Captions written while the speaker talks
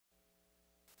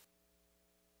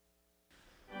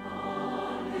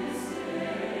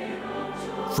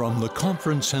From the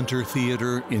Conference Center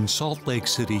Theater in Salt Lake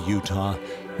City, Utah,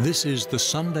 this is the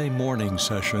Sunday morning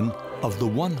session of the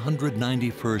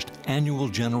 191st Annual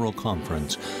General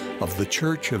Conference of The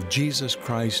Church of Jesus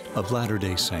Christ of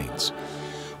Latter-day Saints,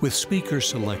 with speakers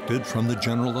selected from the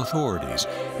general authorities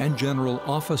and general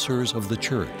officers of the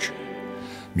Church.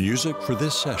 Music for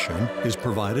this session is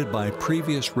provided by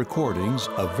previous recordings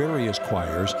of various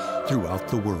choirs throughout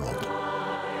the world.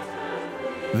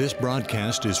 This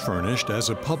broadcast is furnished as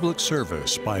a public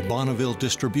service by Bonneville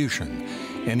Distribution.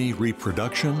 Any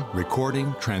reproduction,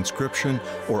 recording, transcription,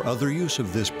 or other use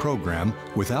of this program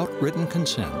without written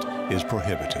consent is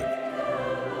prohibited.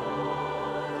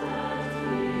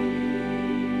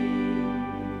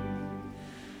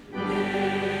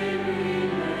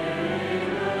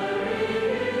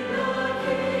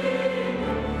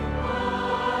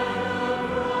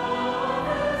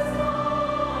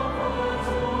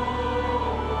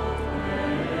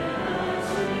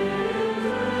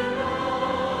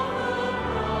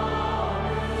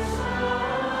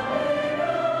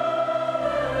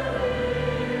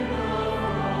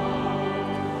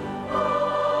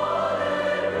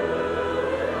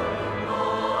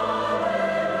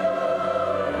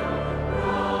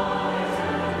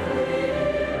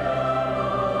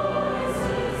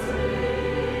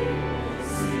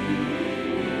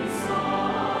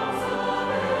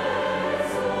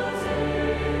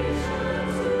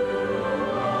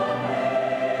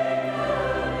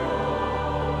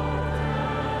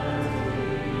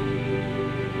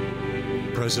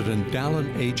 President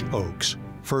Dallin H. Oaks,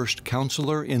 first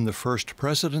counselor in the First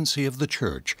Presidency of the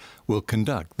Church, will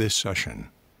conduct this session.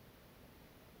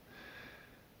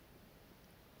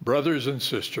 Brothers and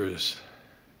sisters,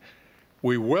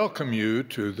 we welcome you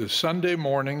to the Sunday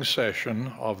morning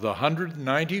session of the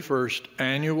 191st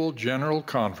Annual General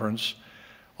Conference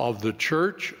of the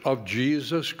Church of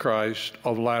Jesus Christ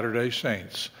of Latter-day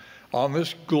Saints on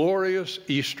this glorious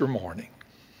Easter morning.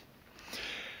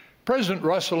 President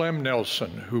Russell M.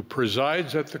 Nelson, who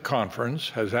presides at the conference,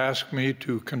 has asked me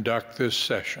to conduct this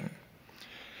session.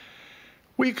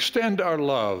 We extend our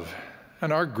love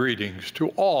and our greetings to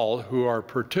all who are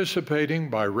participating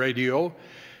by radio,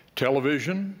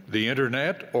 television, the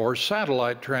internet, or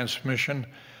satellite transmission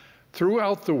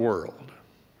throughout the world.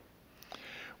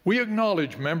 We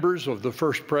acknowledge members of the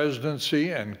First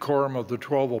Presidency and Quorum of the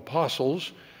 12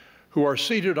 Apostles who are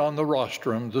seated on the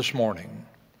rostrum this morning.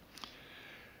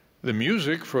 The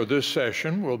music for this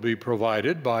session will be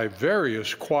provided by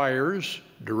various choirs,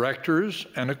 directors,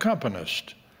 and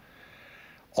accompanists.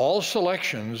 All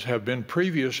selections have been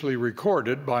previously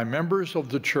recorded by members of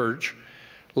the Church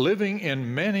living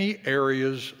in many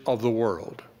areas of the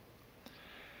world.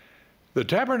 The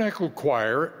Tabernacle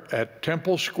Choir at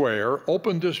Temple Square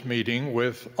opened this meeting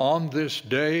with "On This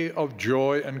Day of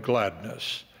Joy and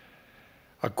Gladness."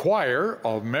 A choir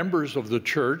of members of the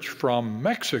Church from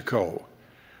Mexico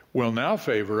will now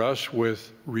favor us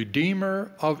with "Redeemer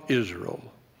of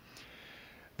Israel."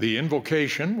 The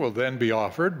invocation will then be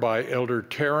offered by Elder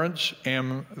Terrence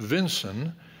M.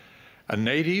 Vinson, a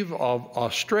native of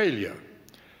Australia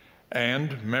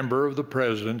and member of the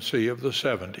Presidency of the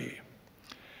 70.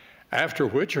 After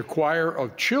which, a choir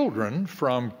of children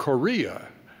from Korea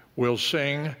will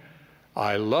sing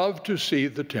 "I Love to See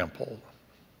the Temple."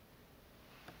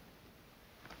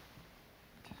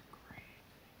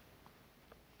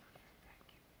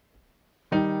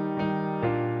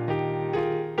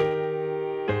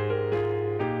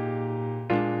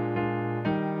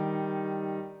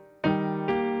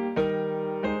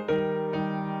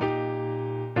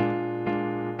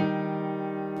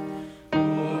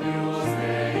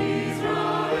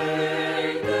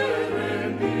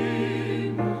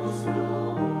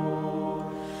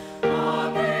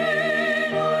 Amen.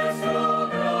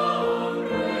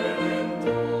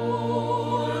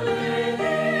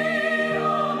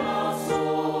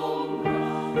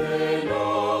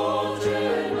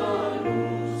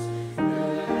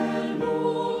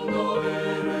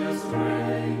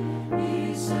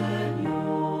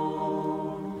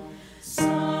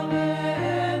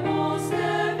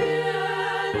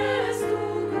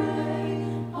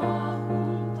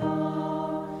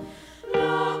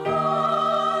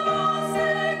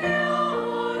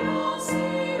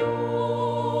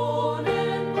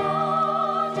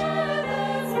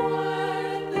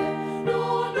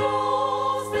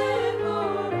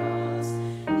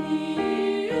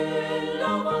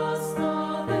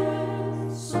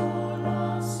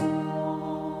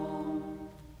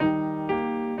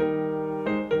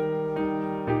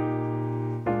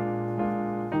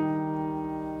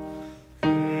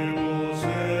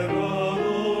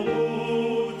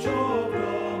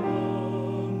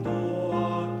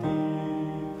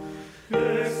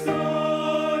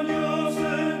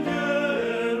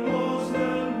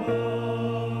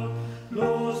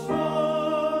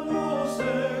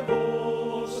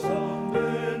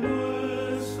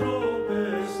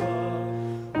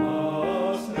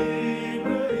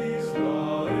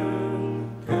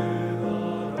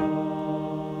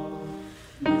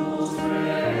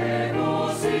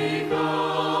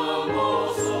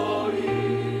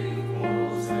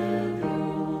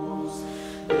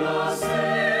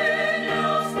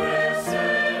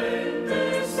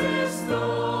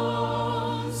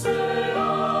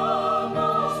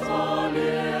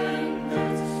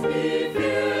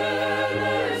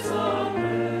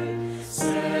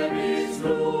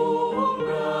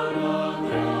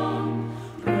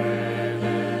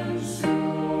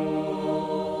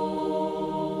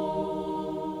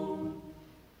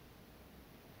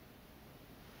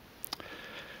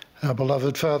 Our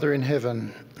beloved Father in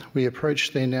heaven, we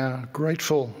approach thee now,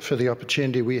 grateful for the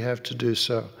opportunity we have to do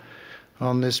so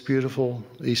on this beautiful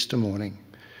Easter morning.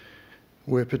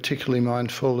 We're particularly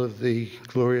mindful of the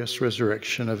glorious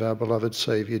resurrection of our beloved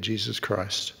Saviour, Jesus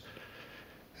Christ,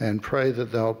 and pray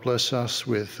that thou bless us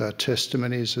with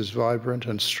testimonies as vibrant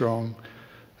and strong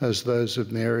as those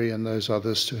of Mary and those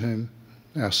others to whom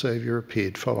our Saviour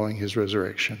appeared following his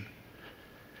resurrection.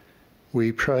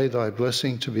 We pray thy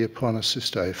blessing to be upon us this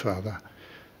day, Father,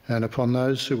 and upon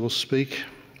those who will speak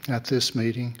at this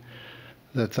meeting,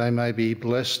 that they may be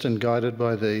blessed and guided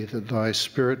by thee, that thy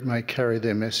Spirit may carry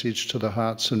their message to the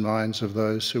hearts and minds of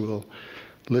those who will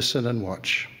listen and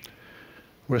watch.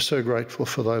 We're so grateful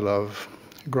for thy love,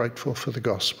 grateful for the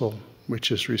gospel which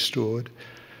is restored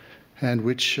and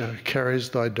which carries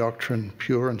thy doctrine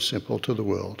pure and simple to the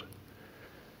world.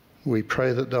 We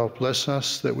pray that thou bless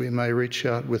us, that we may reach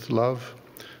out with love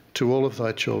to all of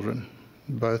thy children,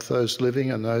 both those living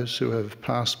and those who have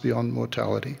passed beyond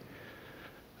mortality,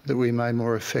 that we may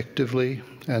more effectively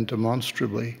and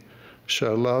demonstrably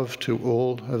show love to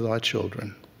all of thy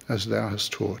children, as thou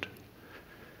hast taught.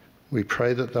 We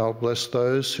pray that thou bless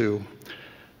those who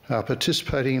are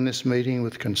participating in this meeting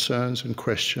with concerns and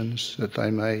questions, that they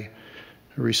may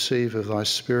receive of thy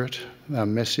Spirit our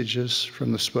messages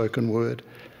from the spoken word,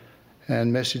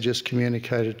 and messages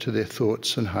communicated to their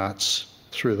thoughts and hearts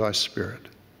through thy Spirit.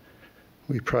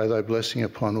 We pray thy blessing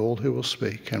upon all who will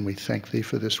speak, and we thank thee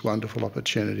for this wonderful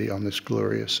opportunity on this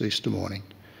glorious Easter morning.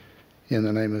 In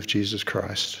the name of Jesus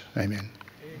Christ, amen.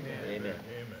 Amen. Amen.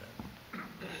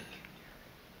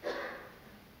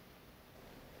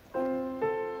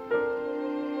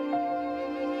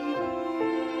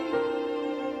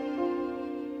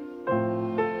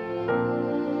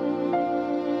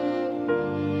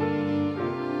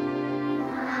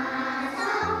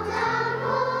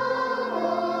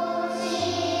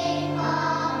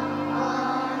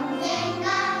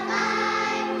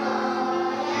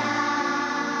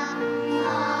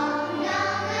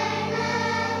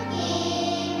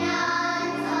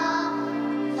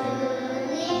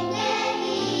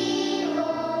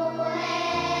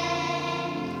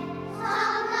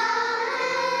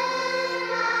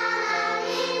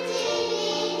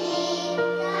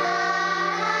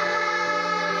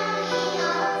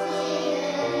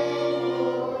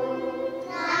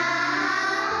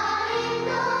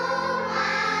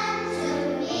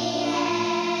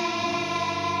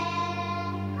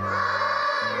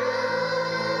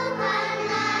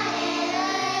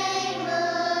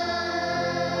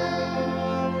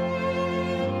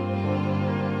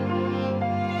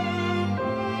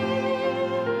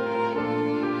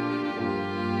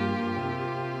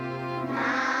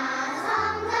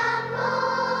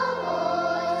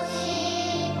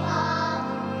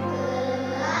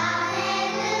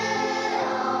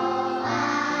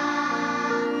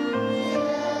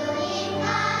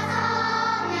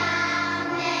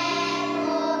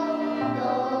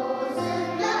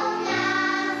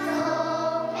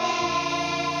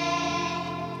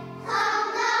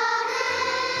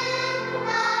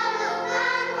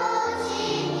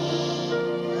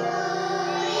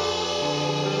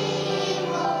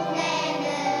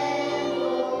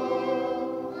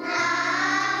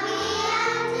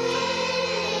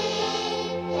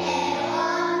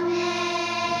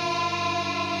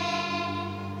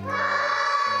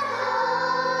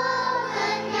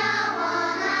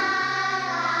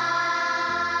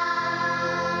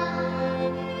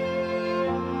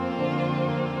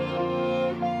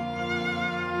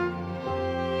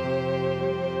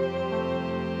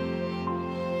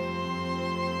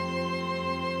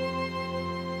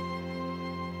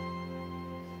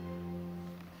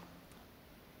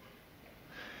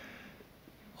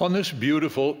 On this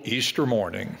beautiful Easter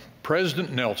morning,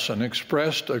 President Nelson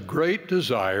expressed a great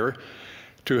desire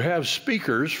to have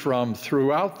speakers from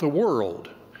throughout the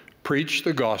world preach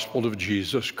the gospel of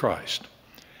Jesus Christ.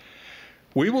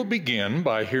 We will begin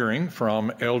by hearing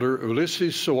from Elder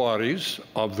Ulisses Soares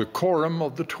of the Quorum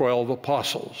of the 12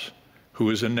 Apostles, who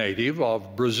is a native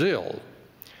of Brazil.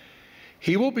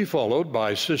 He will be followed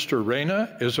by Sister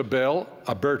Reina Isabel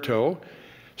Alberto,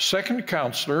 second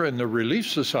counselor in the Relief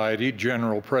Society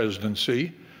General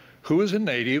Presidency, who is a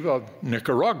native of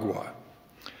Nicaragua.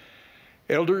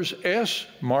 Elders S.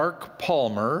 Mark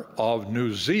Palmer of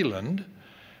New Zealand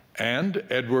and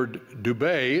Edward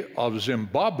Dubé of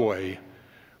Zimbabwe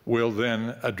will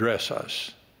then address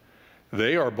us.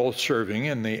 They are both serving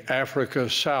in the Africa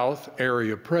South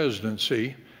Area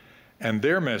Presidency, and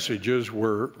their messages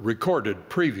were recorded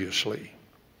previously.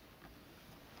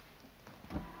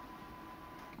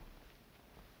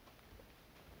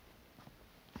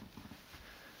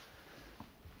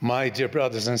 My dear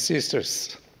brothers and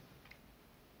sisters,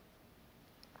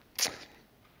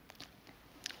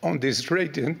 on this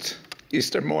radiant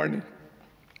Easter morning,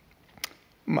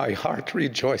 my heart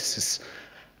rejoices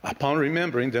upon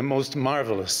remembering the most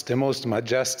marvelous, the most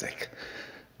majestic,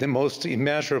 the most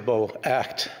immeasurable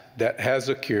act that has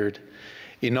occurred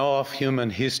in all of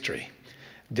human history,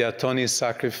 the atoning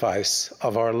sacrifice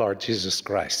of our Lord Jesus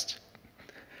Christ.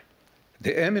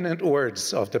 The eminent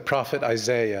words of the prophet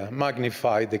Isaiah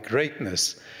magnify the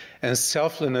greatness and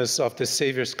selflessness of the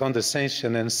Savior's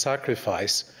condescension and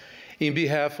sacrifice in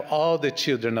behalf of all the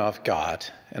children of God.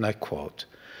 And I quote,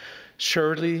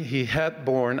 "Surely he had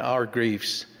borne our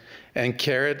griefs and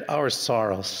carried our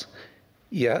sorrows,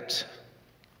 yet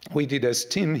we did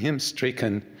esteem him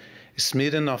stricken,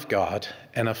 smitten of God,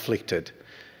 and afflicted.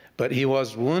 But he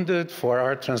was wounded for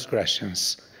our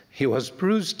transgressions, he was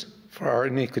bruised for our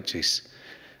iniquities.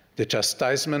 The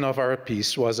chastisement of our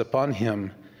peace was upon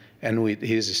him, and with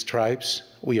his stripes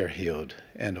we are healed."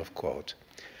 End of quote.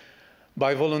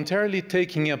 By voluntarily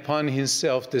taking upon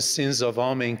himself the sins of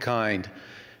all mankind,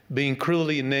 being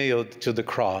cruelly nailed to the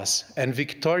cross, and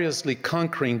victoriously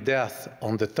conquering death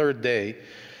on the third day,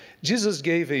 Jesus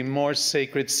gave a more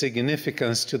sacred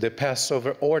significance to the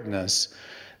Passover ordinance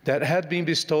that had been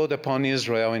bestowed upon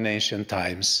Israel in ancient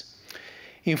times.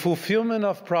 In fulfillment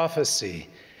of prophecy,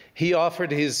 he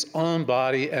offered his own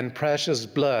body and precious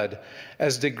blood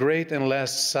as the great and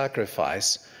last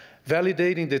sacrifice,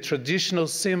 validating the traditional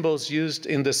symbols used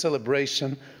in the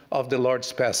celebration of the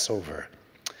Lord's Passover.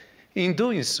 In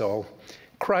doing so,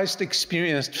 Christ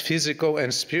experienced physical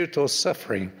and spiritual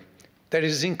suffering that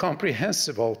is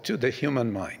incomprehensible to the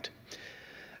human mind.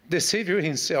 The Savior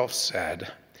himself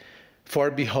said,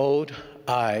 "For behold,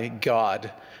 I,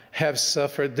 God, have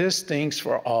suffered these things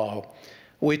for all,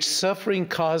 which suffering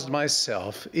caused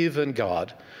myself, even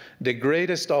God, the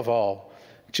greatest of all,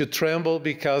 to tremble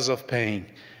because of pain,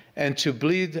 and to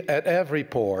bleed at every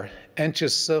pore, and to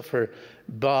suffer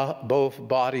both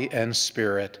body and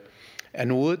spirit.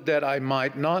 And would that I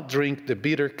might not drink the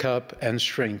bitter cup and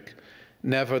shrink.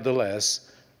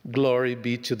 Nevertheless, glory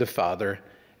be to the Father,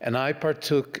 and I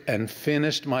partook and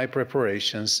finished my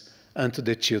preparations unto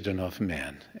the children of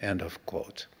men." End of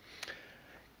quote.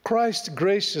 Christ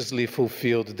graciously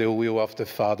fulfilled the will of the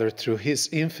Father through his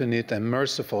infinite and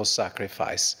merciful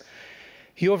sacrifice.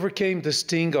 He overcame the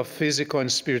sting of physical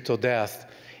and spiritual death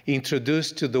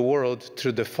introduced to the world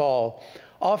through the fall,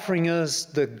 offering us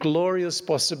the glorious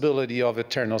possibility of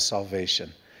eternal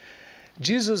salvation.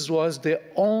 Jesus was the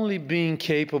only being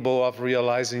capable of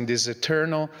realizing this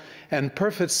eternal and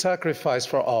perfect sacrifice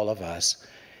for all of us.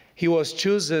 He was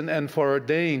chosen and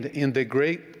foreordained in the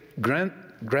great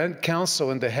grand council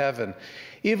in the heaven,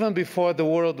 even before the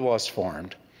world was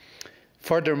formed.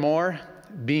 Furthermore,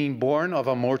 being born of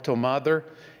a mortal mother,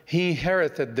 he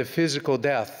inherited the physical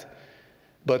death.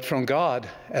 But from God,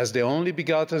 as the only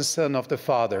begotten Son of the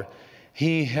Father,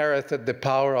 he inherited the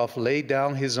power of lay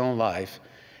down his own life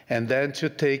and then to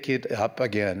take it up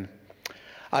again.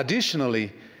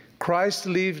 Additionally, Christ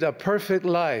lived a perfect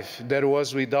life that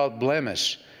was without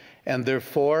blemish and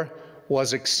therefore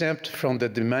was exempt from the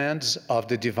demands of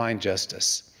the divine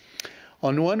justice.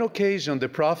 On one occasion, the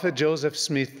prophet Joseph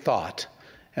Smith thought,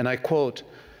 and I quote,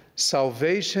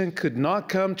 "Salvation could not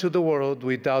come to the world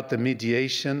without the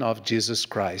mediation of Jesus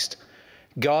Christ.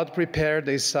 God prepared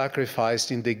a sacrifice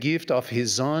in the gift of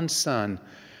his own Son,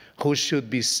 who should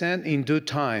be sent in due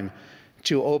time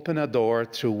to open a door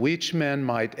through which men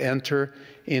might enter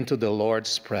into the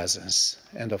Lord's presence."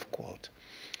 End of quote.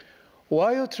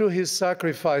 While through his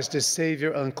sacrifice the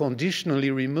Savior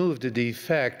unconditionally removed the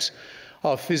effects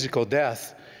of physical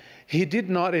death, he did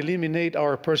not eliminate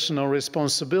our personal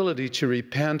responsibility to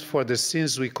repent for the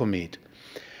sins we commit.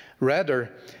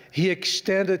 Rather, he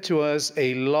extended to us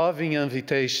a loving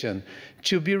invitation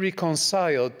to be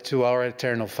reconciled to our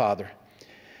eternal Father.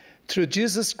 Through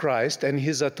Jesus Christ and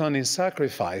his atoning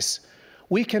sacrifice,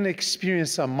 we can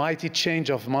experience a mighty change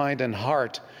of mind and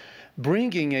heart,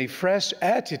 bringing a fresh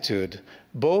attitude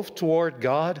both toward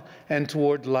God and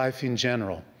toward life in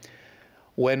general.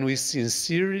 When we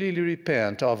sincerely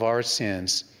repent of our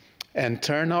sins and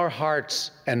turn our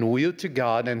hearts and will to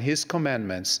God and his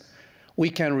commandments, we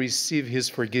can receive his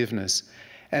forgiveness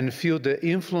and feel the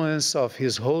influence of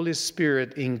his Holy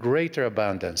Spirit in greater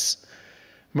abundance.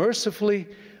 Mercifully,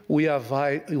 we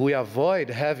avoid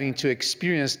having to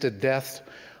experience the death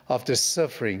of the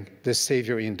suffering the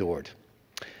Savior endured.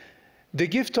 The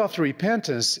gift of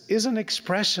repentance is an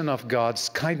expression of God's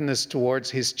kindness towards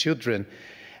his children,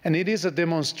 and it is a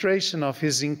demonstration of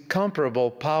his incomparable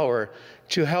power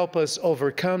to help us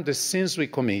overcome the sins we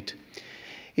commit.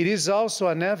 It is also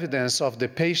an evidence of the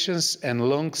patience and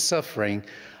long-suffering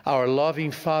our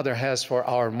loving Father has for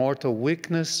our mortal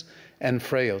weakness and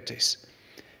frailties.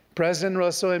 President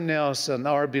Russell M. Nelson,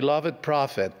 our beloved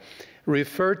prophet,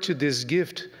 referred to this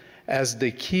gift as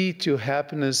the key to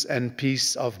happiness and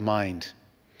peace of mind.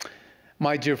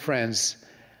 My dear friends,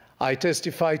 I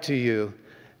testify to you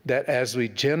that as we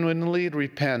genuinely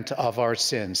repent of our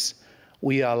sins,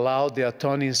 we allow the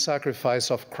atoning sacrifice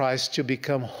of Christ to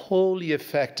become wholly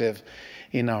effective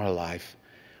in our life.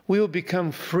 We will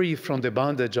become free from the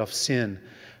bondage of sin,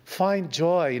 find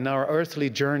joy in our earthly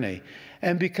journey,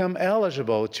 and become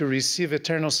eligible to receive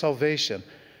eternal salvation,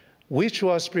 which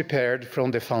was prepared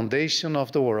from the foundation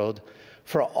of the world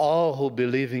for all who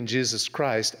believe in Jesus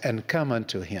Christ and come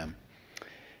unto him.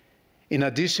 In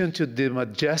addition to the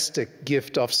majestic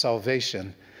gift of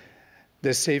salvation,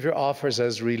 the Savior offers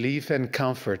us relief and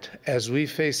comfort as we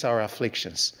face our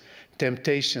afflictions,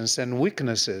 temptations, and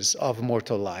weaknesses of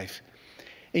mortal life,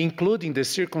 including the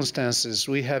circumstances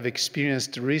we have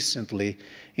experienced recently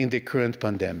in the current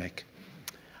pandemic.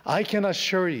 I can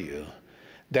assure you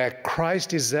that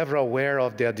Christ is ever aware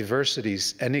of the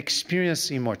adversities and experiences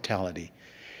immortality.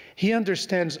 He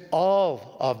understands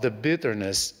all of the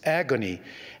bitterness, agony,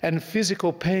 and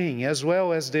physical pain, as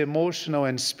well as the emotional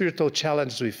and spiritual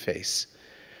challenges we face.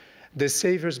 The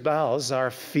Savior's bowels are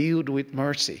filled with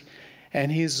mercy, and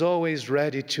he is always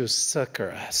ready to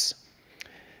succor us.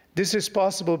 This is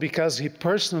possible because he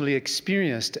personally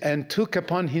experienced and took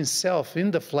upon himself in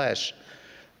the flesh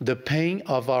the pain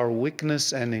of our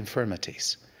weakness and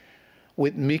infirmities.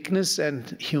 With meekness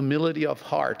and humility of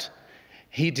heart,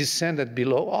 he descended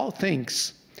below all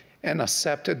things and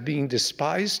accepted being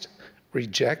despised,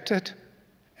 rejected,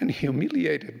 and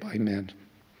humiliated by men,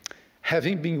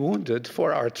 having been wounded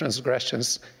for our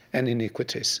transgressions and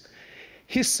iniquities.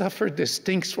 He suffered these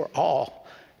things for all,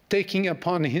 taking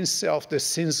upon himself the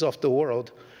sins of the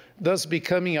world, thus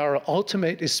becoming our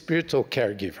ultimate spiritual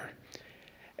caregiver.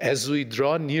 As we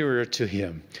draw nearer to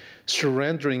him,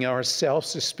 surrendering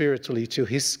ourselves spiritually to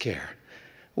his care,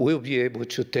 we'll be able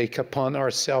to take upon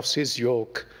ourselves his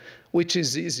yoke, which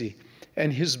is easy,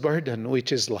 and his burden,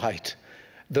 which is light,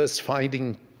 thus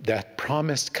finding that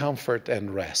promised comfort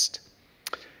and rest.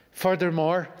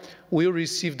 Furthermore, we'll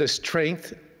receive the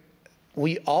strength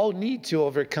we all need to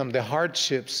overcome the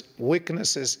hardships,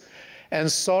 weaknesses, and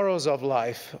sorrows of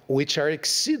life, which are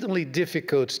exceedingly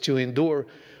difficult to endure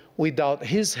without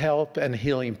his help and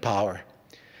healing power.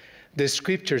 The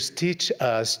scriptures teach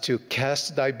us to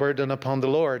cast thy burden upon the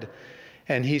Lord,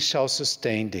 and he shall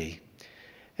sustain thee.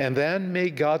 And then may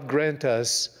God grant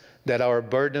us that our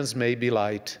burdens may be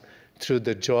light through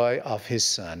the joy of his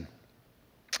Son.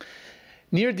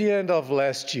 Near the end of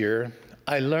last year,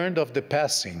 I learned of the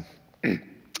passing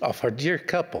of our dear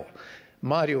couple,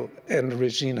 Mario and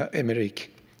Regina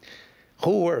Emmerich,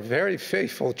 who were very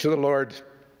faithful to the Lord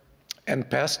and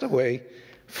passed away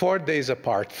 4 days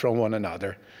apart from one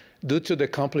another due to the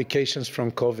complications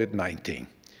from COVID-19.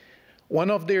 One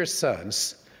of their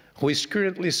sons, who is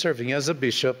currently serving as a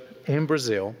bishop in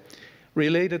Brazil,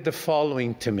 related the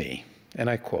following to me, and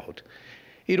I quote,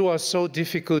 "It was so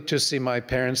difficult to see my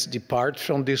parents depart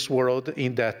from this world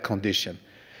in that condition,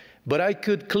 but I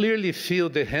could clearly feel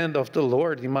the hand of the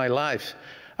Lord in my life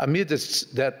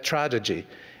amidst that tragedy,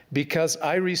 because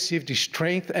I received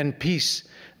strength and peace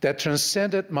that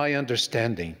transcended my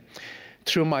understanding.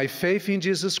 Through my faith in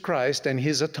Jesus Christ and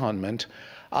his atonement,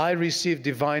 I received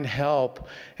divine help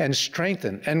and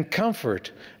strengthen and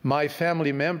comfort my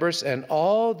family members and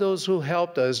all those who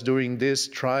helped us during this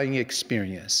trying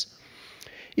experience.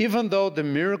 Even though the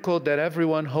miracle that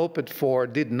everyone hoped for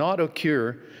did not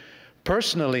occur,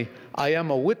 personally, I am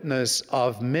a witness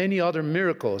of many other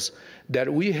miracles that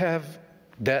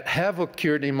have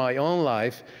occurred in my own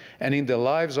life and in the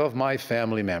lives of my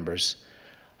family members.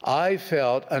 I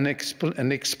felt an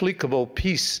inexplicable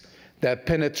peace that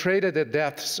penetrated the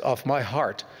depths of my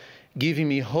heart, giving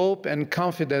me hope and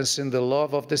confidence in the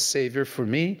love of the Savior for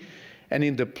me and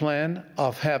in the plan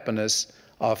of happiness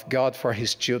of God for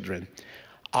his children.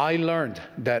 I learned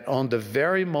that on the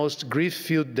very most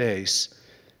grief-filled days,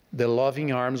 the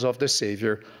loving arms of the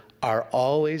Savior are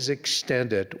always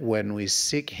extended when we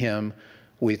seek him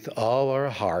with all our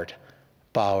heart,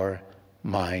 power,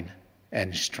 mind,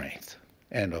 and strength."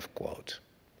 End of quote.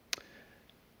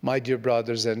 My dear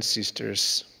brothers and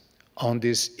sisters, on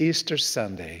this Easter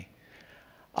Sunday,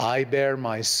 I bear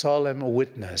my solemn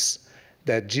witness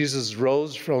that Jesus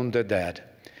rose from the dead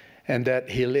and that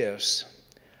he lives.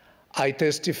 I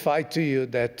testify to you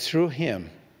that through him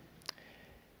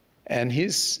and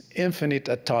his infinite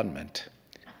atonement,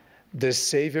 the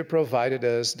Savior provided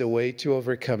us the way to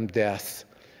overcome death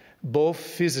both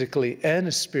physically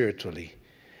and spiritually.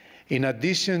 In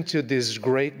addition to these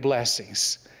great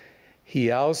blessings,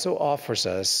 he also offers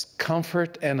us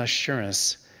comfort and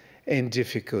assurance in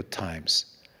difficult times.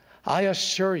 I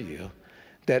assure you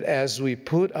that as we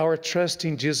put our trust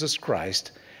in Jesus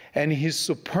Christ and his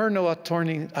supernal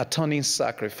atoning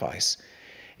sacrifice,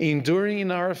 enduring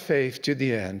in our faith to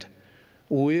the end,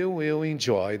 we will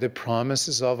enjoy the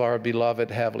promises of our beloved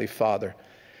Heavenly Father,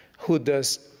 who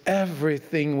does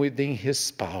everything within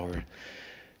his power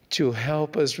to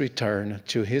help us return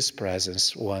to his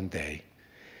presence one day.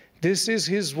 This is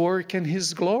his work and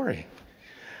his glory.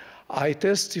 I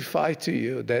testify to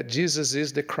you that Jesus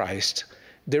is the Christ,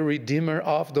 the Redeemer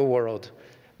of the world,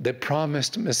 the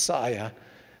promised Messiah,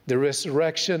 the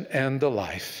resurrection and the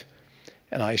life.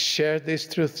 And I share these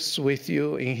truths with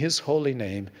you in his holy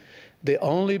name, the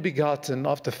only begotten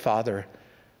of the Father,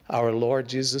 our Lord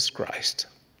Jesus Christ.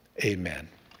 Amen.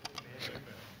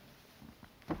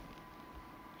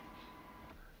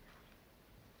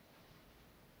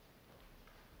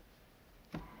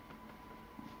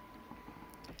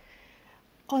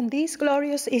 On this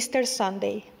glorious Easter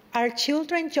Sunday, our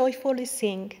children joyfully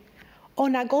sing,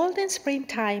 "On a golden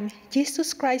springtime,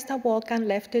 Jesus Christ awoke and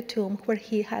left the tomb where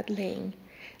he had lain.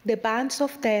 The bands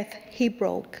of death he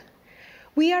broke."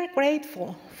 We are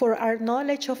grateful for our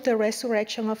knowledge of the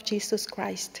resurrection of Jesus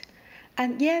Christ.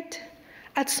 And yet,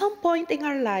 at some point in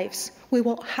our lives, we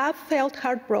will have felt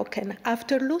heartbroken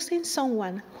after losing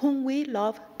someone whom we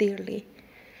love dearly.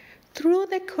 Through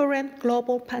the current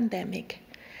global pandemic,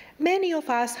 many of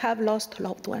us have lost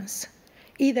loved ones,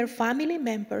 either family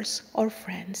members or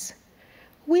friends.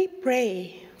 We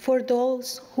pray for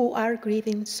those who are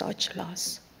grieving such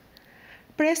loss.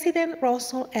 President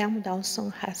Russell M.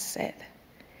 Nelson has said,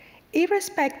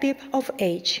 "Irrespective of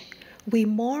age, we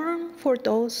mourn for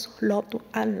those loved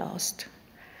and lost."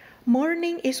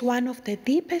 Mourning is one of the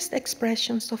deepest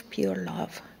expressions of pure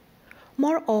love.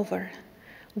 Moreover,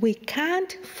 we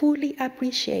can't fully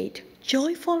appreciate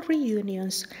joyful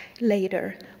reunions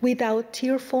later without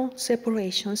tearful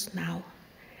separations now.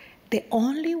 The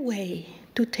only way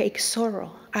to take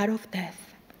sorrow out of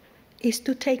death is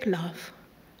to take love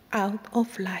out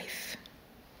of life.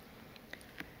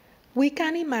 We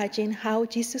can imagine how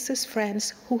Jesus'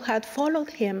 friends who had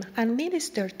followed him and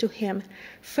ministered to him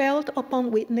felt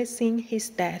upon witnessing his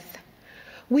death.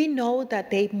 We know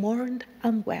that they mourned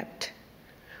and wept.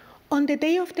 On the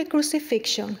day of the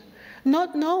crucifixion,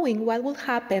 not knowing what would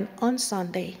happen on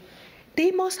Sunday,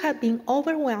 they must have been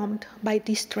overwhelmed by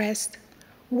distress,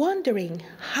 wondering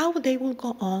how they would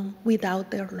go on without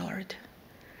their Lord.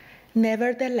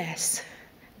 Nevertheless,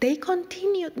 they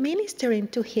continued ministering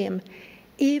to him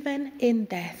even in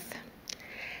death.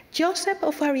 Joseph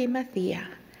of Arimathea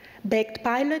begged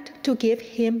Pilate to give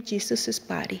him Jesus'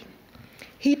 body.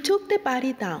 He took the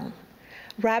body down,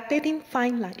 wrapped it in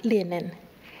fine linen,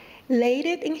 laid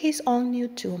it in his own new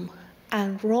tomb,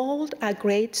 and rolled a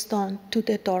great stone to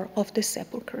the door of the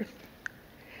sepulchre.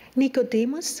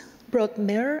 Nicodemus brought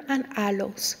myrrh and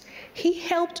aloes. He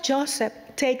helped Joseph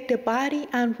take the body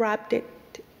and wrapped it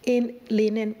in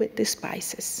linen with the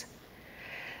spices.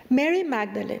 Mary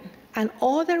Magdalene and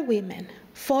other women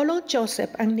followed Joseph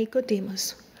and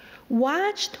Nicodemus,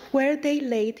 watched where they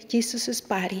laid Jesus'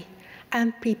 body,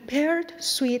 and prepared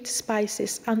sweet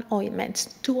spices and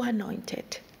ointments to anoint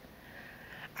it.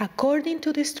 According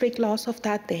to the strict laws of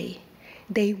that day,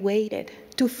 they waited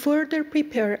to further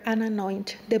prepare and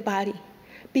anoint the body,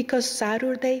 because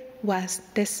Saturday was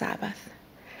the Sabbath.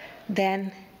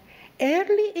 Then,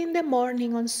 early in the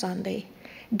morning on Sunday,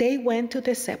 they went to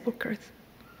the sepulchre.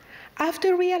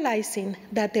 After realizing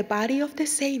that the body of the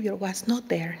Savior was not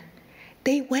there,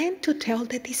 they went to tell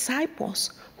the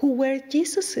disciples, who were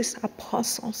Jesus'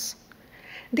 apostles.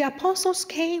 The apostles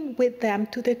came with them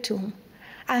to the tomb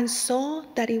and saw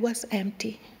that it was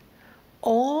empty.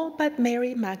 All but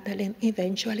Mary Magdalene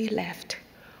eventually left,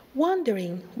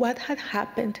 wondering what had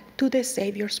happened to the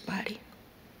Savior's body.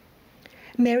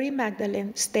 Mary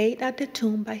Magdalene stayed at the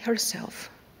tomb by herself.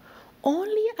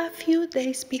 Only a few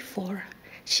days before,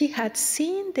 she had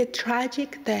seen the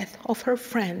tragic death of her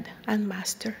friend and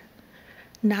master.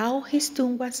 Now his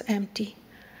tomb was empty,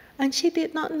 and she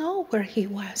did not know where he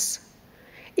was.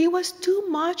 It was too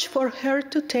much for her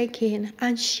to take in,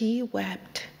 and she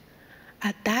wept.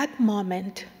 At that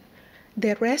moment,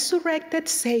 the resurrected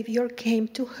Savior came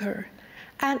to her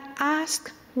and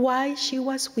asked why she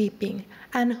was weeping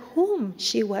and whom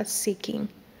she was seeking.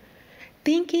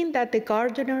 Thinking that the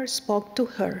gardener spoke to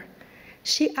her,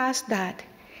 she asked that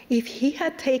if he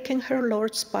had taken her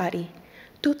Lord's body,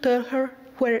 to tell her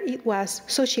where it was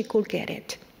so she could get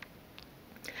it.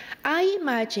 I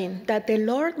imagine that the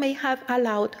Lord may have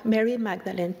allowed Mary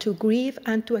Magdalene to grieve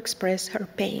and to express her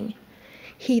pain.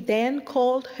 He then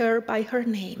called her by her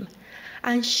name,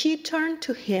 and she turned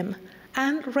to him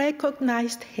and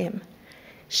recognized him.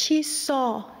 She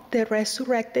saw the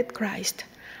resurrected Christ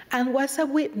and was a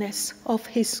witness of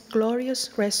his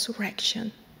glorious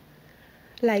resurrection.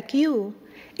 Like you,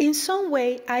 in some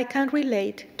way I can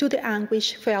relate to the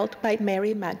anguish felt by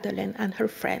Mary Magdalene and her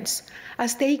friends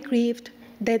as they grieved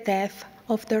the death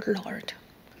of their Lord.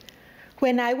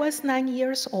 When I was 9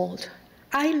 years old,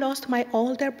 I lost my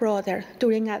older brother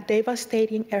during a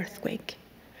devastating earthquake.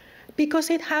 Because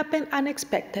it happened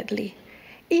unexpectedly,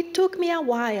 it took me a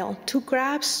while to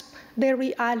grasp the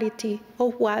reality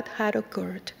of what had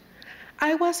occurred.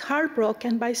 I was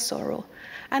heartbroken by sorrow,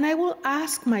 and I will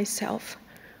ask myself,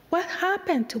 what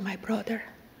happened to my brother?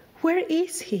 Where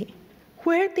is he?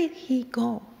 Where did he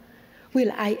go?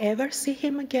 Will I ever see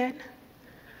him again?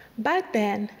 Back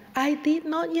then, I did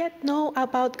not yet know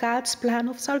about God's plan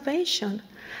of salvation,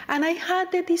 and I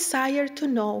had the desire to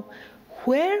know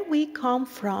where we come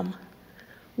from,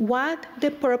 what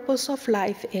the purpose of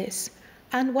life is,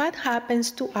 and what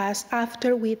happens to us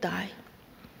after we die.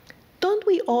 Don't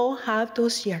we all have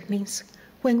those yearnings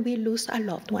when we lose a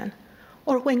loved one,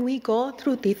 or when we go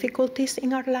through difficulties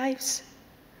in our lives?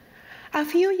 A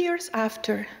few years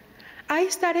after, I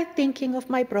started thinking of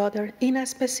my brother in a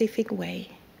specific way.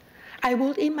 I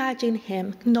would imagine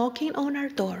him knocking on our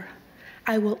door.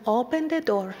 I will open the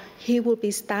door, he will be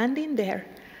standing there,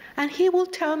 and he will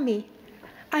tell me,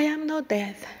 I am not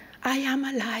dead, I am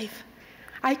alive.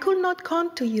 I could not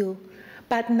come to you,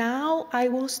 but now I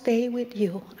will stay with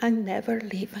you and never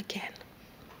leave again.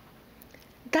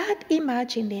 That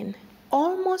imagining,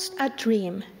 almost a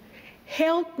dream,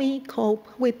 helped me cope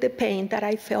with the pain that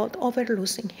I felt over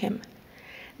losing him.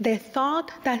 The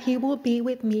thought that he would be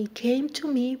with me came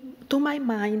to my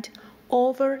mind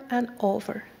over and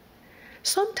over.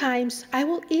 Sometimes I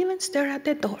will even stare at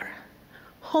the door,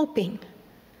 hoping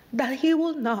that he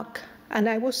will knock and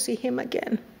I will see him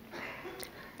again.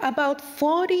 About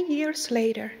 40 years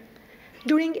later,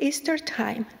 during Easter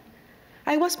time,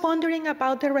 I was pondering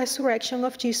about the resurrection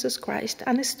of Jesus Christ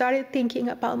and started thinking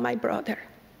about my brother.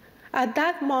 At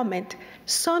that moment,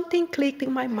 something clicked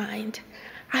in my mind.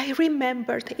 I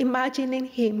remembered imagining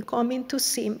him coming to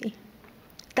see me.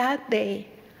 That day,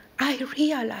 I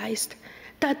realized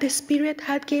that the Spirit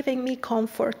had given me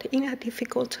comfort in a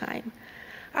difficult time.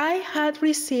 I had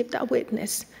received a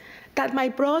witness that my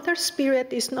brother's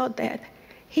spirit is not dead.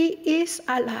 He is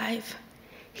alive.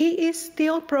 He is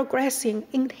still progressing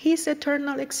in his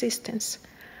eternal existence.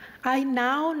 I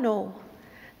now know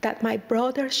that my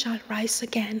brother shall rise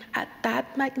again at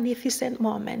that magnificent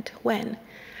moment when,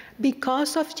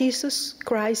 because of Jesus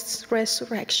Christ's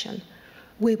resurrection,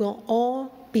 we will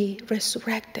all be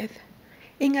resurrected.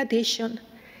 In addition,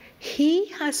 he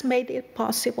has made it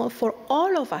possible for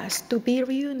all of us to be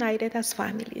reunited as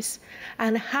families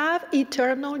and have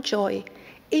eternal joy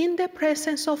in the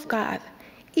presence of God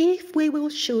if we will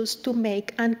choose to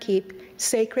make and keep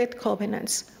sacred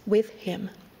covenants with him.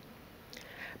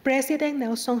 President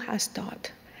Nelson has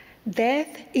taught,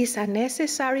 death is a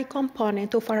necessary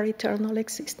component of our eternal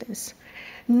existence.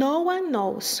 No one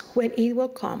knows when it will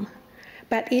come,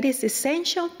 but it is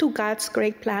essential to God's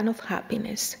great plan of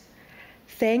happiness.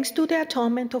 Thanks to the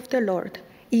atonement of the Lord,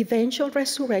 eventual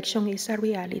resurrection is a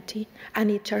reality, and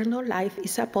eternal life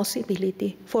is a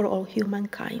possibility for all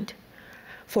humankind.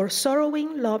 For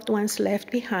sorrowing loved ones left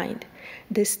behind,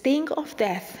 the sting of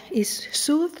death is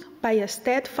soothed by a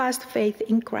steadfast faith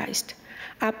in Christ,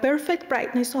 a perfect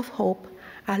brightness of hope,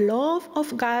 a love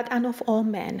of God and of all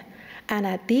men, and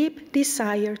a deep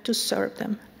desire to serve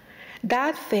them.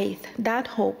 That faith, that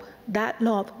hope, that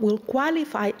love will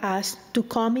qualify us to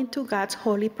come into God's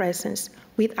holy presence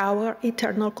with our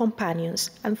eternal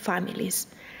companions and families,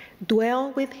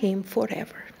 dwell with him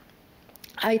forever.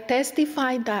 I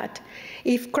testify that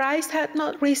if Christ had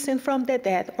not risen from the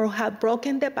dead or had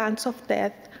broken the bands of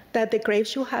death, that the grave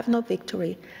should have no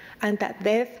victory, and that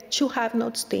death should have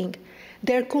no sting,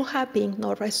 there could have been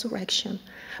no resurrection.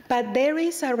 But there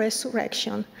is a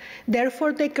resurrection,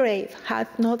 therefore the grave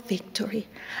hath no victory,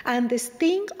 and the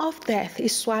sting of death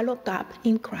is swallowed up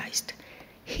in Christ.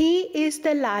 He is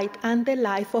the light and the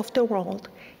life of the world,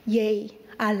 yea,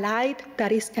 a light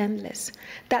that is endless,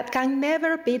 that can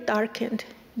never be darkened,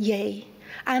 yea,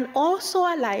 and also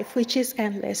a life which is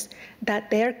endless,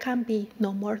 that there can be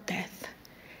no more death.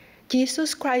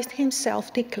 Jesus Christ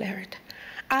himself declared,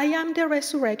 I am the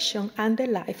resurrection and the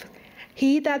life.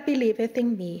 He that believeth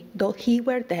in me, though he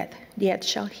were dead, yet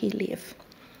shall he live.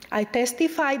 I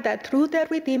testify that through the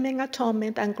redeeming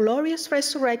atonement and glorious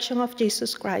resurrection of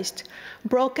Jesus Christ,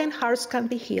 broken hearts can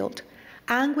be healed,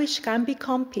 anguish can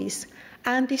become peace,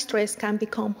 and distress can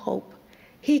become hope.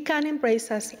 He can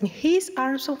embrace us in his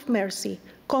arms of mercy,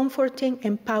 comforting,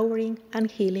 empowering, and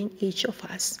healing each of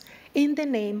us. In the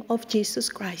name of Jesus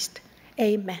Christ,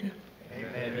 amen.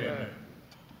 Amen.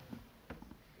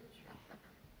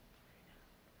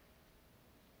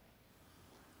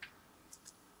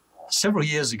 Several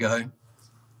years ago,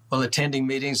 while attending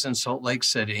meetings in Salt Lake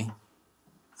City,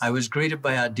 I was greeted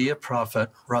by our dear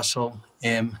prophet, Russell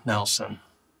M. Nelson.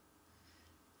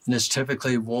 In his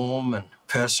typically warm and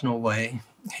personal way,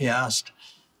 he asked,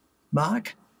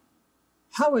 "Mark,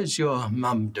 how is your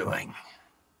mum doing?"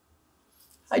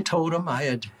 I told him I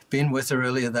had been with her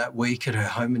earlier that week at her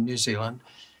home in New Zealand,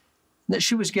 and that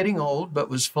she was getting old but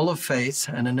was full of faith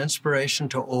and an inspiration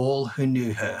to all who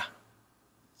knew her.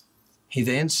 He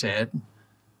then said,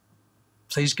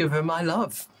 "Please give her my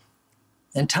love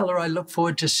and tell her I look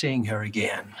forward to seeing her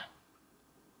again."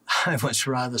 I was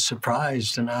rather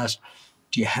surprised and asked,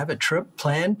 "Do you have a trip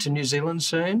planned to New Zealand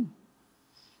soon?"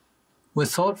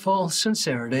 With thoughtful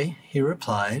sincerity, he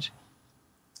replied,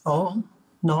 "Oh,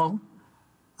 no,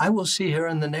 I will see her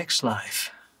in the next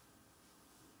life."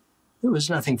 There was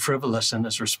nothing frivolous in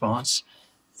his response.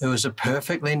 It was a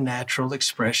perfectly natural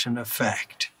expression of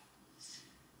fact.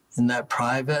 In that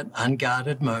private,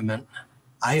 unguarded moment,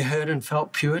 I heard and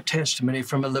felt pure testimony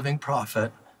from a living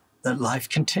prophet that life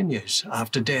continues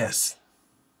after death.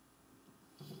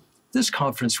 This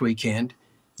conference weekend,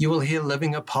 you will hear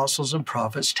living apostles and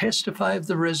prophets testify of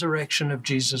the resurrection of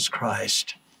Jesus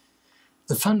Christ.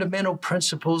 The fundamental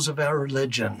principles of our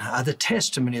religion are the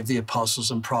testimony of the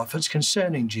apostles and prophets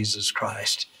concerning Jesus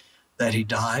Christ, that he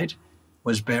died,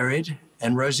 was buried,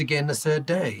 and rose again the third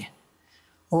day.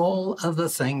 All other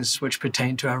things which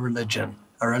pertain to our religion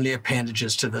are only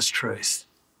appendages to this truth.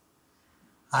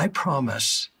 I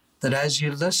promise that as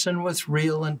you listen with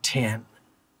real intent,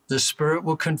 the Spirit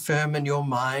will confirm in your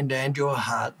mind and your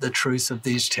heart the truth of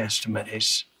these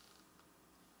testimonies.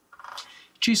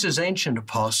 Jesus' ancient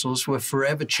apostles were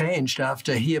forever changed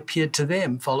after he appeared to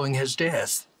them following his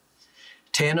death.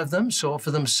 10 of them saw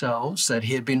for themselves that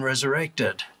he had been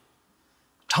resurrected.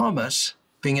 Thomas,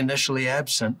 being initially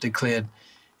absent, declared,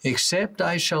 "Except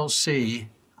I shall see,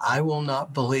 I will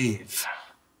not believe."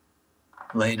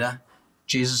 Later,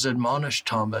 Jesus admonished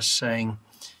Thomas, saying,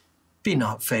 "Be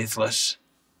not faithless,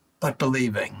 but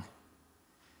believing."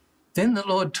 Then the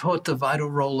Lord taught the vital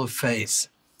role of faith.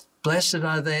 Blessed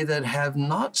are they that have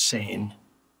not seen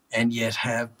and yet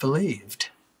have believed.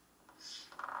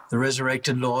 The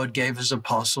resurrected Lord gave his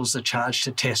apostles the charge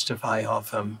to testify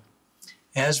of him.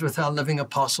 As with our living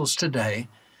apostles today,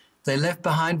 they left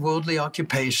behind worldly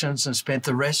occupations and spent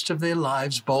the rest of their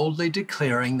lives boldly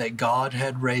declaring that God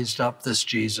had raised up this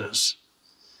Jesus.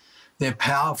 Their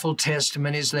powerful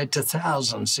testimonies led to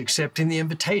thousands accepting the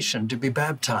invitation to be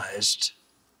baptized.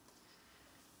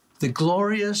 The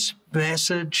glorious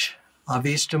message of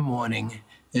Easter morning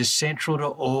is central to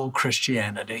all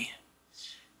Christianity.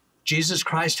 Jesus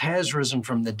Christ has risen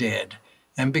from the dead,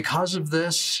 and because of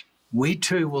this, we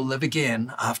too will live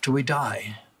again after we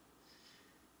die.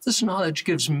 This knowledge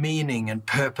gives meaning and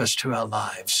purpose to our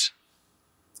lives.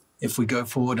 If we go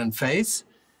forward in faith,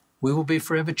 we will be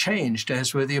forever changed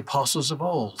as were the apostles of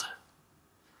old.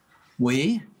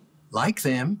 We, like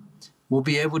them, will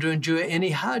be able to endure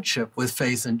any hardship with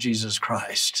faith in Jesus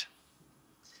Christ.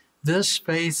 This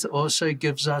faith also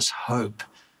gives us hope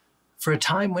for a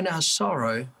time when our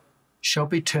sorrow shall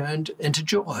be turned into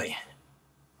joy.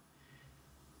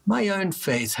 My own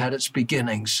faith had its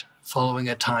beginnings following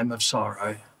a time of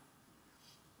sorrow.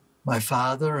 My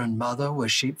father and mother were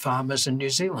sheep farmers in New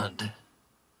Zealand.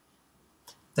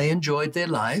 They enjoyed their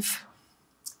life.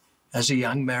 As a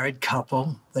young married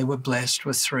couple, they were blessed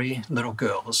with 3 little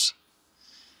girls.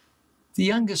 The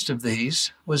youngest of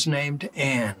these was named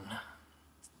Anne.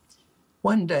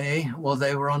 One day, while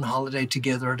they were on holiday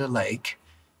together at a lake,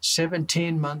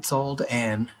 17-month-old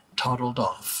Anne toddled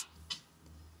off.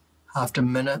 After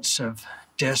minutes of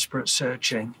desperate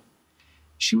searching,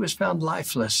 she was found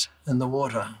lifeless in the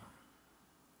water.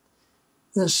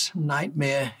 This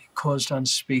nightmare caused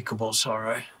unspeakable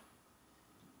sorrow.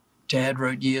 Dad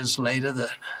wrote years later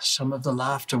that some of the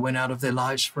laughter went out of their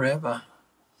lives forever.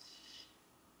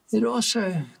 It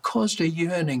also caused a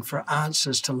yearning for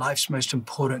answers to life's most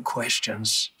important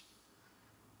questions.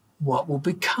 What will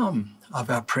become of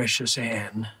our precious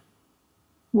Anne?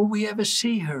 Will we ever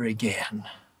see her again?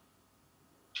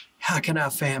 How can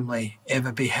our family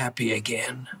ever be happy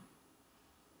again?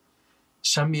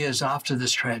 Some years after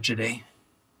this tragedy,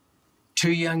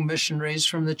 2 young missionaries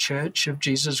from the Church of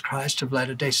Jesus Christ of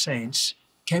Latter-day Saints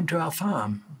came to our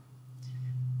farm.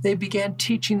 They began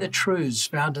teaching the truths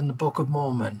found in the Book of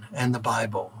Mormon and the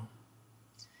Bible.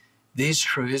 These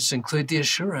truths include the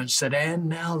assurance that Anne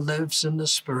now lives in the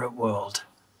spirit world.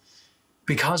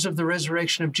 Because of the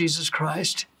resurrection of Jesus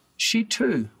Christ, she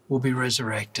too will be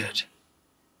resurrected.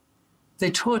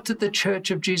 They taught that the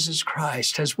Church of Jesus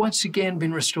Christ has once again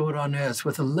been restored on earth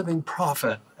with a living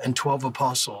prophet and 12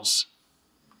 apostles.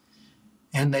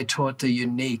 And they taught the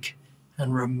unique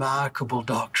and remarkable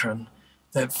doctrine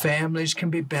that families can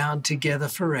be bound together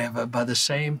forever by the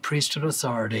same priesthood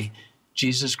authority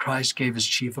Jesus Christ gave his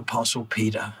chief apostle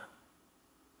Peter.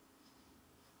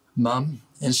 Mum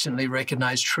instantly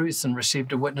recognized truth and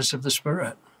received a witness of the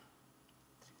Spirit.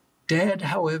 Dad,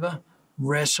 however,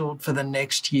 wrestled for the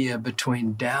next year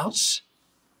between doubts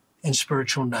and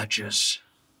spiritual nudges.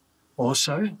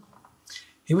 Also,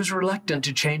 he was reluctant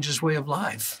to change his way of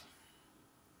life.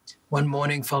 One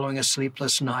morning, following a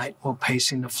sleepless night while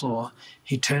pacing the floor,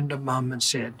 he turned to Mum and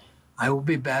said, "I will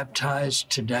be baptized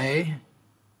today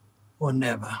or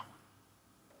never."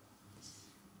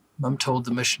 Mum told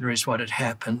the missionaries what had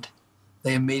happened.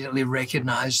 They immediately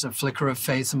recognized the flicker of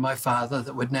faith in my father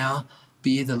that would now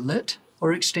be either lit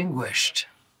or extinguished.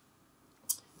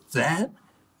 That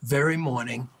very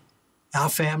morning, our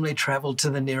family traveled to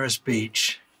the nearest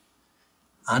beach.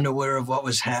 Unaware of what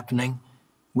was happening,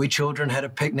 we children had a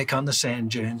picnic on the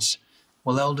sand dunes,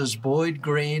 while elders Boyd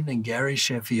Green and Gary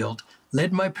Sheffield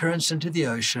led my parents into the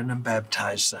ocean and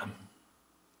baptized them.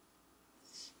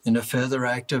 In a further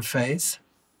act of faith,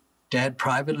 Dad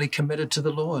privately committed to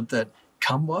the Lord that,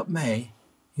 come what may,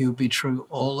 he would be true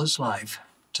all his life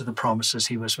to the promises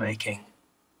he was making.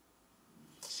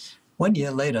 1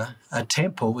 year later, a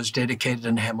temple was dedicated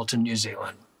in Hamilton, New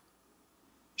Zealand.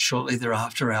 Shortly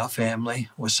thereafter, our family,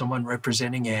 with someone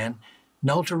representing Anne,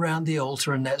 knelt around the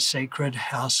altar in that sacred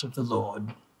house of the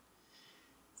Lord.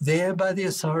 There, by the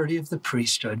authority of the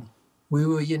priesthood, we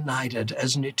were united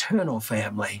as an eternal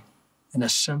family in a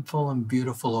simple and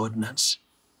beautiful ordinance.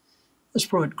 This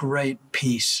brought great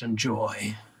peace and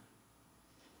joy.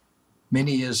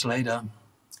 Many years later,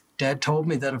 Dad told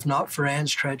me that if not for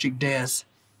Anne's tragic death,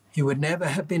 he would never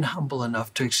have been humble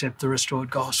enough to accept the restored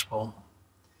gospel.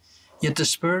 Yet the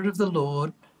Spirit of the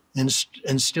Lord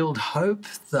instilled hope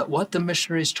that what the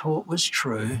missionaries taught was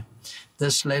true.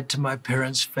 This led to my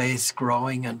parents' faith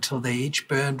growing until they each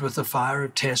burned with the fire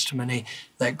of testimony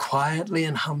that quietly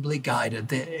and humbly guided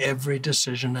their every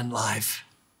decision in life.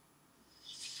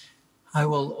 I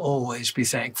will always be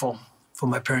thankful for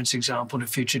my parents' example to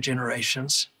future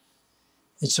generations.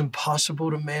 It's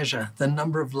impossible to measure the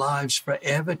number of lives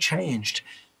forever changed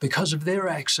because of their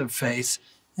acts of faith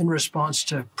in response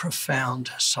to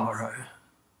profound sorrow.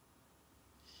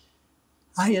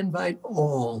 I invite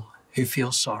all who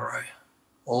feel sorrow,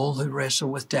 all who wrestle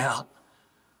with doubt,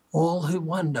 all who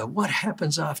wonder what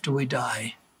happens after we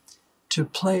die, to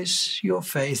place your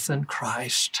faith in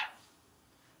Christ.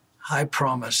 I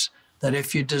promise that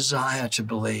if you desire to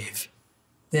believe,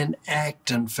 then act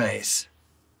in faith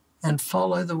and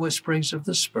follow the whisperings of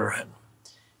the Spirit.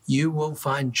 You will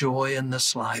find joy in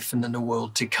this life and in the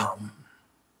world to come.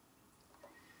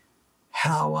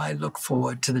 How I look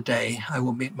forward to the day I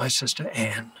will meet my sister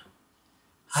Anne.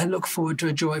 I look forward to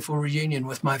a joyful reunion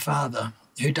with my father,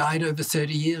 who died over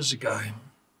 30 years ago.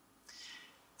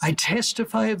 I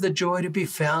testify of the joy to be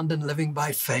found in living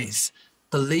by faith,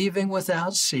 believing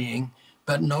without seeing,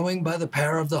 but knowing by the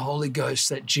power of the Holy Ghost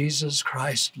that Jesus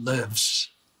Christ lives.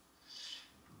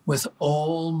 With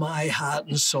all my heart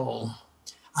and soul,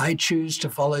 I choose to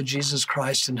follow Jesus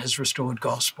Christ and his restored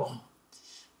gospel.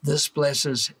 This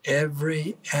blesses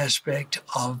every aspect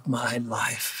of my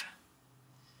life.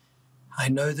 I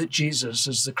know that Jesus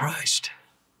is the Christ,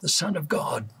 the Son of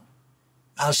God,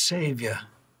 our Savior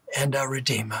and our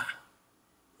Redeemer.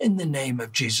 In the name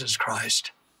of Jesus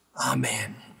Christ,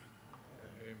 amen.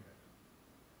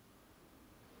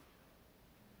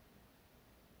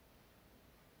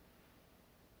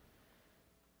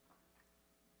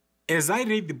 As I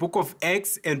read the book of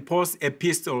Acts and Paul's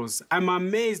epistles, I'm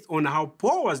amazed on how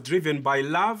Paul was driven by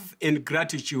love and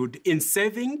gratitude in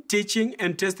serving, teaching,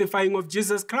 and testifying of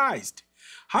Jesus Christ.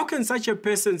 How can such a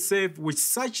person serve with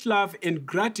such love and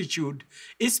gratitude,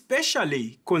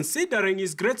 especially considering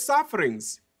his great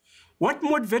sufferings? What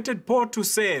motivated Paul to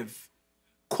serve?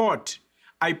 Quote,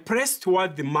 I press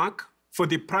toward the mark for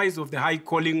the prize of the high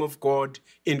calling of God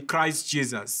in Christ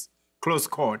Jesus. Close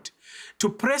quote. To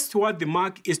press toward the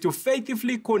mark is to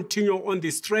faithfully continue on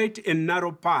the straight and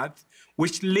narrow path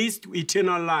which leads to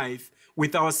eternal life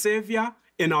with our Savior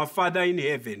and our Father in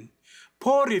heaven.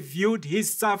 Paul reviewed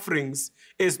his sufferings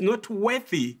as not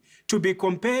worthy to be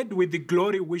compared with the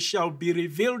glory which shall be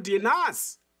revealed in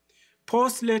us.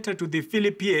 Paul's letter to the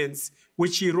Philippians,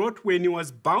 which he wrote when he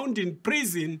was bound in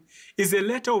prison, is a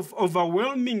letter of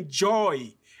overwhelming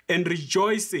joy and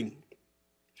rejoicing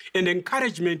and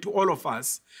encouragement to all of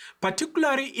us,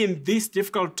 particularly in this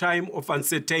difficult time of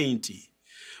uncertainty.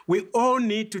 We all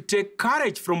need to take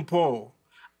courage from Paul.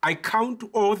 I count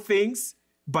all things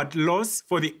but loss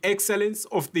for the excellence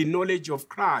of the knowledge of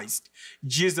Christ,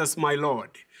 Jesus my Lord,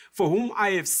 for whom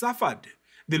I have suffered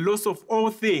the loss of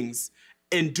all things,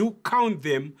 and do count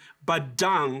them but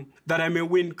dung, that I may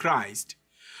win Christ.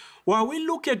 While we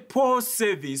look at Paul's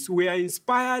service, we are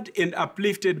inspired and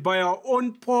uplifted by our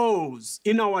own Pauls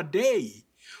in our day,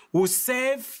 who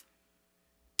serve,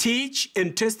 teach,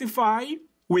 and testify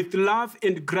with love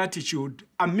and gratitude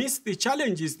amidst the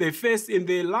challenges they face in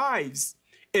their lives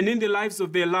and in the lives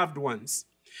of their loved ones.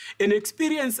 An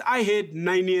experience I had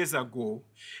 9 years ago,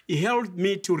 it helped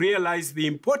me to realize the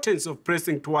importance of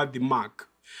pressing toward the mark.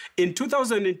 In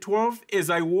 2012, as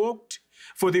I walked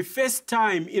for the first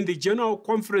time in the General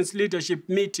Conference leadership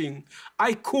meeting,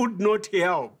 I could not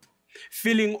help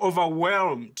feeling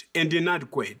overwhelmed and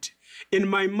inadequate. In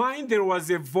my mind, there was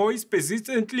a voice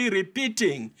persistently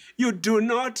repeating, "You do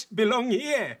not belong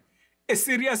here." A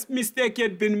serious mistake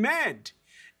had been made.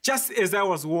 Just as I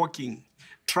was walking,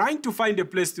 trying to find a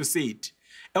place to sit,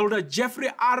 Elder Jeffrey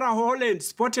R. Holland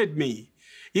spotted me.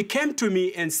 He came to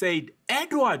me and said,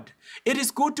 "Edward, it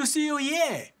is good to see you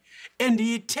here." And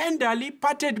he tenderly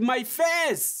patted my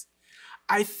face.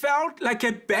 I felt like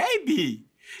a baby.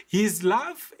 His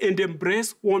love and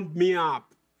embrace warmed me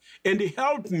up and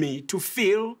helped me to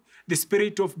feel the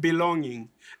spirit of belonging,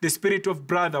 the spirit of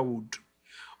brotherhood.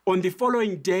 On the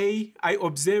following day, I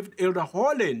observed Elder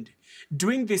Holland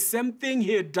doing the same thing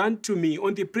he had done to me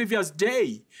on the previous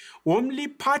day, warmly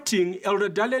patting Elder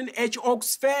Dallin H.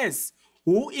 Oak's face,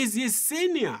 who is his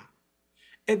senior.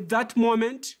 At that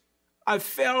moment, I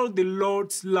felt the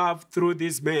Lord's love through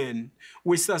this man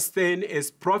we sustain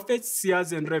as prophets,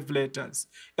 seers, and revelators.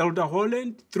 Elder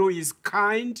Holland, through his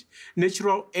kind,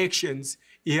 natural actions,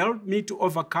 he helped me to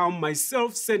overcome my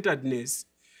self-centeredness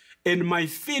and my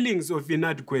feelings of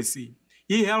inadequacy.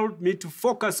 He helped me to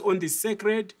focus on the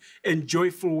sacred and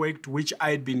joyful work to which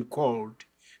I had been called,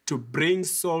 to bring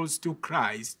souls to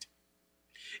Christ.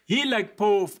 He, like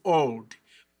Paul of old,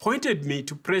 pointed me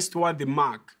to press toward the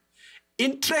mark.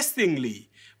 Interestingly,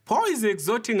 Paul is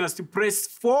exhorting us to press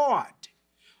forward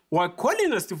while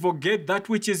calling us to forget that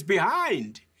which is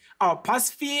behind, our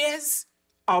past fears,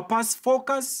 our past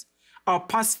focus, our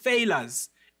past failures,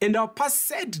 and our past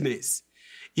sadness.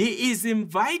 He is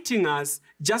inviting us,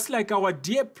 just like our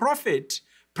dear prophet,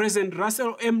 President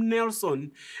Russell M.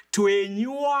 Nelson, to a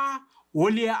newer,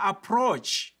 holier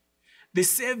approach. The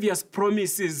Savior's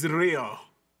promise is real.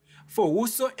 For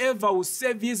whosoever will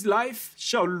save his life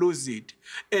shall lose it,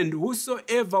 and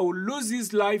whosoever will lose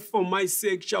his life for my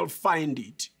sake shall find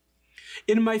it.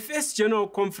 In my first General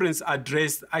Conference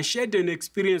address, I shared an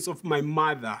experience of my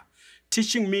mother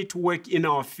teaching me to work in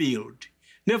our field.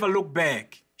 Never look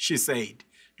back, she said.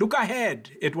 Look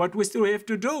ahead at what we still have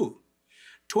to do.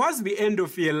 Towards the end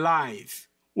of her life,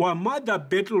 while mother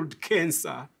battled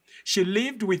cancer, she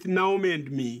lived with Naomi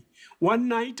and me. One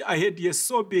night, I heard her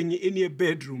sobbing in her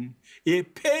bedroom. Her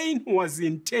pain was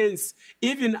intense,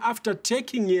 even after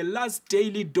taking her last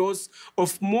daily dose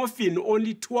of morphine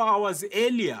only 2 hours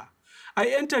earlier. I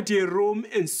entered her room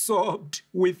and sobbed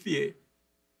with her.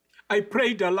 I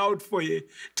prayed aloud for her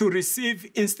to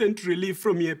receive instant relief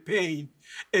from her pain.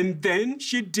 And then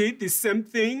she did the same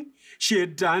thing she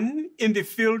had done in the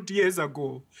field years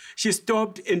ago. She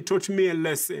stopped and taught me a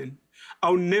lesson.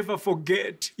 I'll never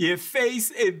forget her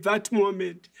face at that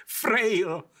moment,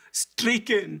 frail,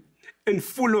 stricken, and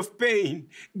full of pain,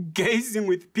 gazing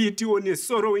with pity on her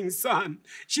sorrowing son.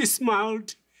 She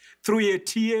smiled through her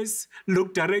tears,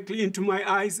 looked directly into my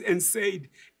eyes and said,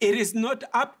 "It is not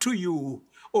up to you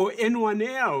or anyone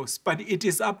else, but it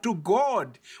is up to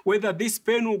God whether this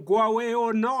pain will go away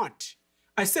or not."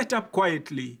 I sat up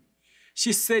quietly.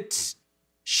 She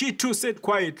too sat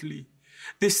quietly.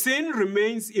 The scene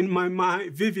remains in my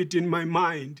mind, vivid in my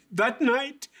mind. That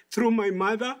night, through my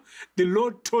mother, the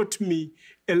Lord taught me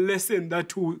a lesson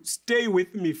that will stay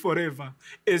with me forever,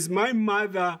 as my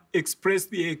mother expressed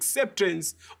the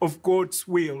acceptance of God's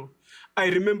will. I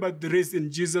remembered the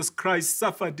reason Jesus Christ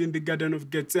suffered in the Garden of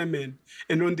Gethsemane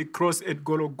and on the cross at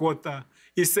Golgotha.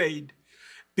 He said,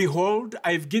 "Behold,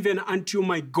 I have given unto you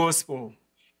my gospel,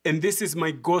 and this is my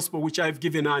gospel which I have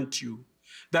given unto you,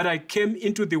 that I came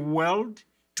into the world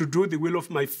to do the will of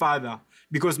my Father,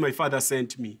 because my Father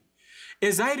sent me."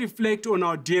 As I reflect on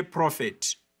our dear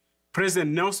prophet,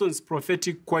 President Nelson's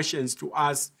prophetic questions to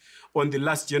us on the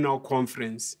last General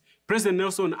Conference, President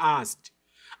Nelson asked,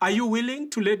 "Are you willing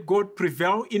to let God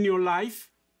prevail in your life?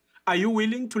 Are you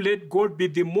willing to let God be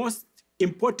the most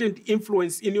important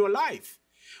influence in your life?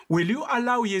 Will you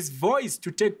allow his voice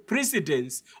to take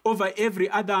precedence over every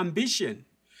other ambition?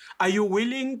 Are you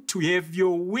willing to have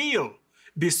your will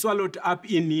be swallowed up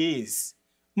in his?"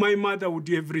 My mother would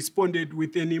have responded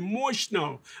with an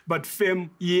emotional but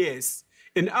firm yes.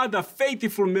 And other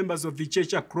faithful members of the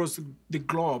church across the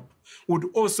globe would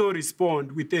also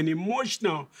respond with an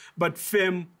emotional but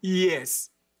firm yes.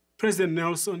 President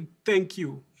Nelson, thank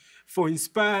you for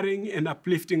inspiring and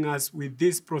uplifting us with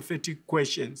these prophetic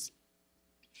questions.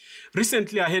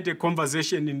 Recently, I had a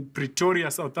conversation in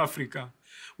Pretoria, South Africa,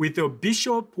 with a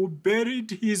bishop who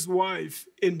buried his wife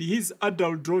and his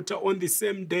adult daughter on the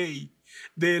same day.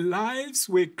 Their lives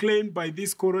were claimed by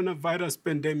this coronavirus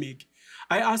pandemic.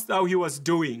 I asked how he was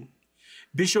doing.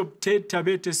 Bishop Ted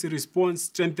Tabete's response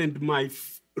strengthened my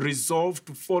resolve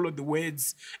to follow the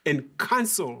words and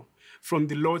counsel from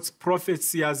the Lord's prophets,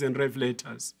 seers, and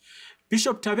revelators.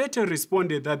 Bishop Tabete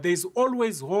responded that there is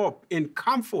always hope and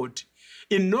comfort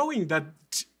in knowing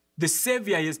that the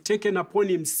Savior has taken upon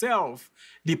himself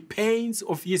the pains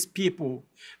of his people,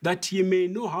 that he may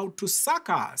know how to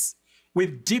succor us.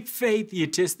 With deep faith, he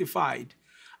testified,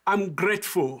 "I'm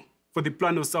grateful for the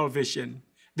plan of salvation,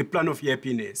 the plan of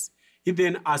happiness." He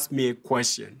then asked me a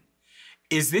question.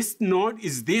 Is this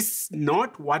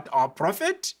not what our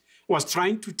prophet was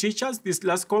trying to teach us this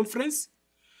last conference?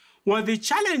 While the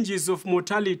challenges of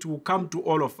mortality will come to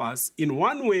all of us in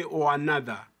one way or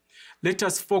another, let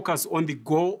us focus on the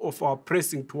goal of our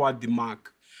pressing toward the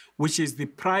mark, which is the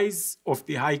prize of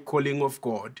the high calling of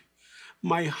God.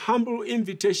 My humble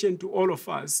invitation to all of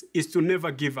us is to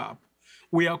never give up.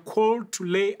 We are called to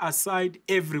lay aside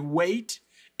every weight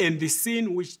and the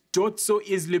sin which doth so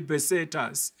easily beset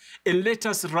us, and let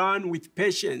us run with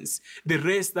patience the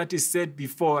race that is set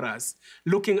before us,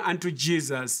 looking unto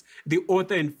Jesus, the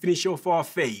author and finisher of our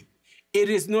faith. It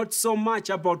is not so much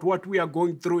about what we are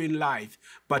going through in life,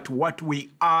 but what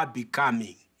we are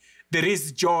becoming. There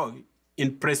is joy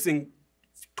in pressing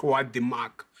toward the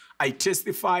mark. I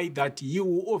testify that you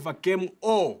who overcame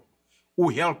all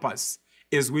will help us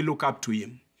as we look up to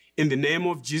him. In the name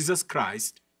of Jesus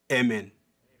Christ, amen.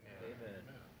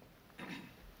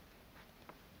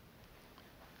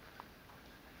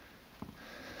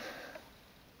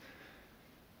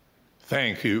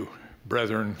 Thank you,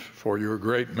 brethren, for your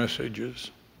great messages.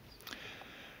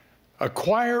 A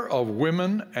choir of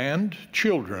women and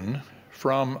children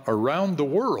from around the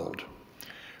world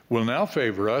will now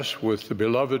favor us with the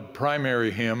beloved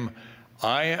primary hymn,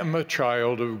 "I Am a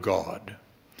Child of God."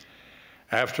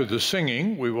 After the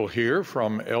singing, we will hear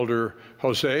from Elder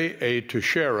Jose A.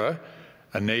 Teixeira,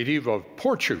 a native of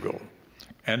Portugal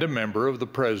and a member of the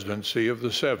Presidency of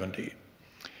the 70.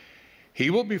 He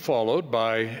will be followed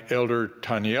by Elder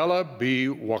Taniela B.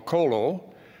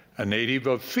 Wakolo, a native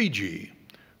of Fiji,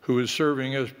 who is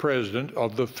serving as president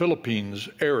of the Philippines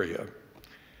area.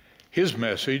 His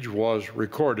message was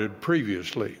recorded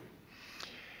previously.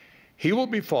 He will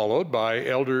be followed by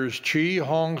Elders Chi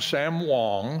Hong Sam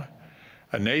Wong,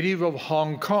 a native of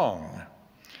Hong Kong,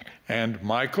 and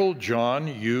Michael John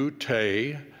Yu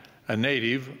Tay, a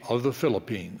native of the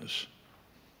Philippines.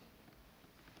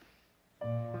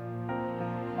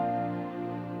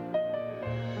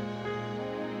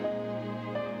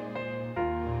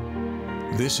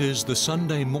 This is the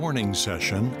Sunday morning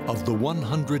session of the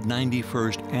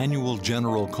 191st Annual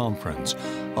General Conference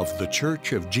of The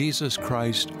Church of Jesus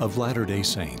Christ of Latter-day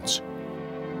Saints.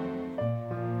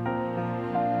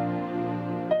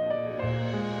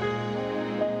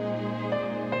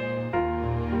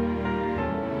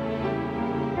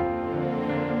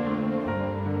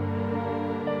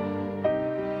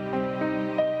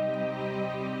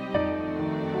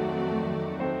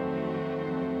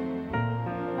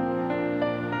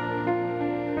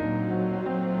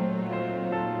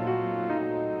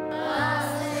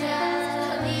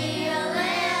 Be a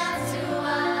lamp to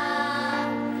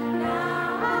us.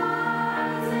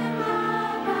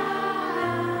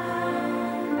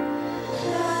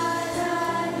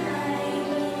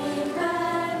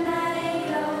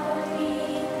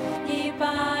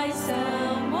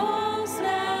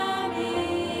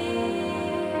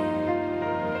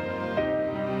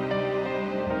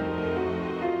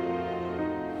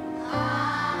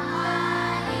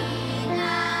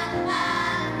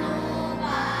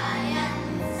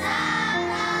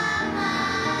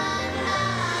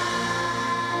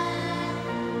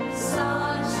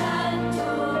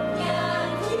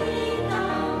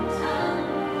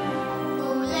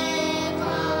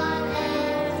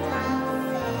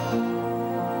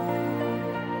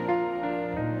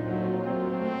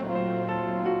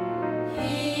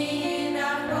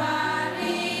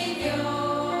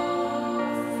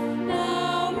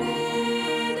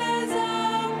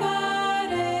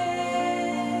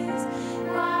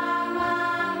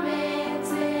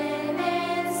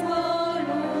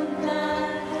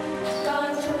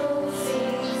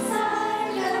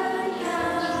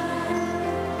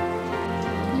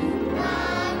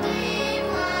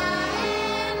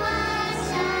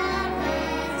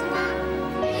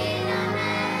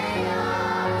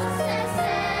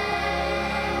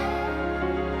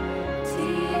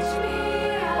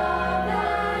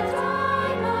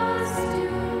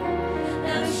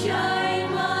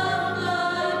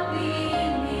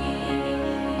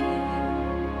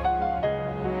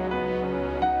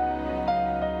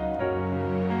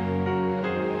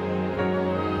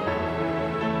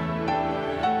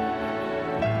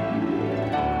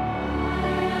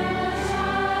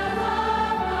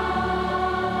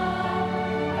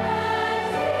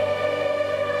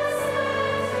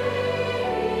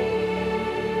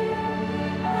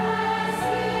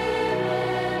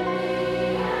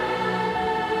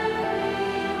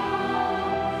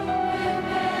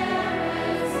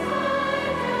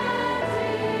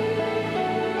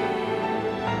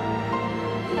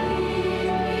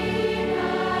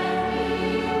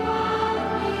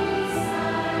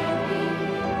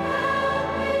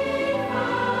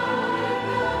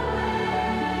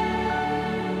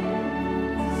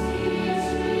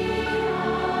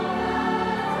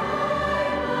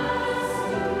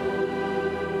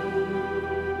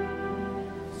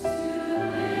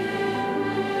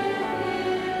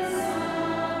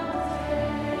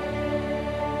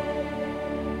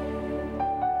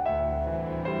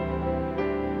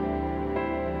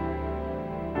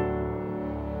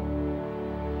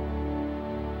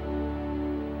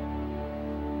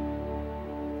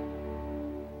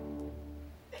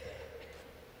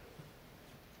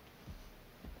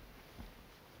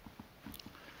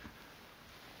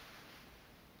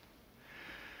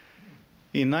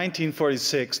 In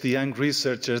 1946, the young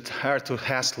researcher Arthur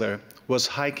Hassler was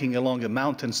hiking along a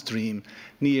mountain stream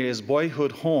near his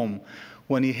boyhood home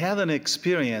when he had an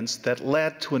experience that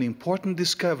led to an important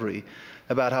discovery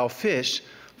about how fish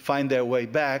find their way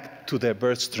back to their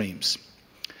birth streams.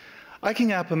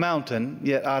 Hiking up a mountain,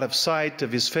 yet out of sight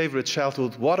of his favorite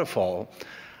childhood waterfall,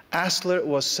 Hassler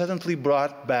was suddenly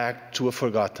brought back to a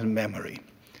forgotten memory.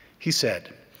 He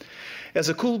said, "As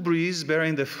a cool breeze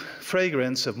bearing the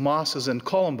fragrance of mosses and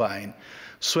columbine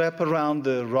swept around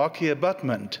the rocky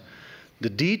abutment, the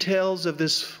details of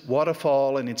this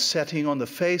waterfall and its setting on the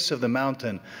face of the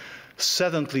mountain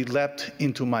suddenly leapt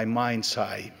into my mind's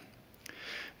eye.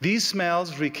 These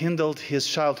smells rekindled his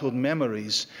childhood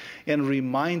memories and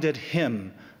reminded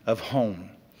him of home.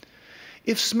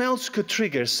 If smells could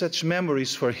trigger such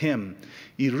memories for him,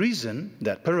 he reasoned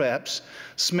that perhaps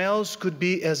smells could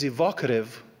be as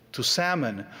evocative to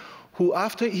salmon, who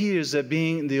after years of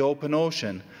being in the open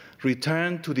ocean,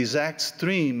 returned to the exact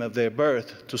stream of their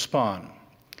birth to spawn."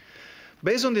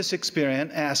 Based on this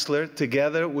experience, Hassler,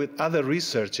 together with other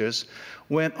researchers,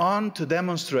 went on to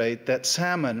demonstrate that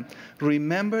salmon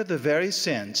remember the very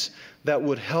scents that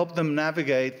would help them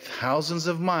navigate thousands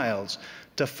of miles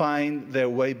to find their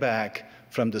way back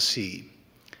from the sea.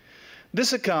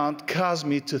 This account caused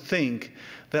me to think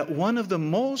that one of the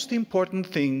most important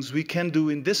things we can do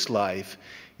in this life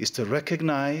is to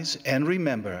recognize and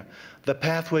remember the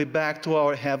pathway back to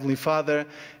our Heavenly Father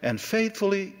and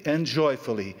faithfully and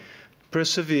joyfully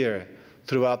persevere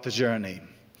throughout the journey.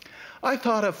 I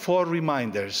thought of 4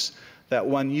 reminders that,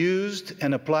 when used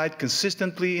and applied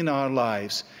consistently in our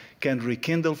lives, can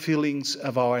rekindle feelings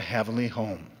of our heavenly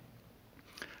home.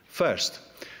 First,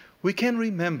 we can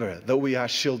remember that we are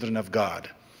children of God.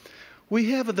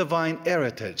 We have a divine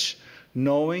heritage,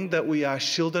 knowing that we are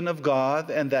children of God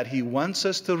and that He wants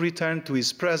us to return to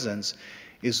His presence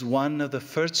is one of the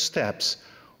first steps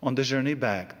on the journey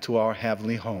back to our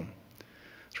heavenly home.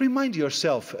 Remind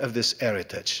yourself of this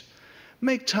heritage.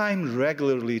 Make time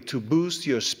regularly to boost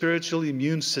your spiritual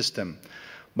immune system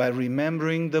by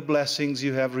remembering the blessings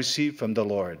you have received from the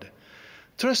Lord.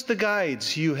 Trust the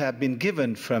guides you have been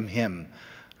given from Him,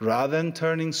 rather than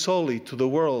turning solely to the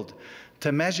world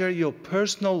to measure your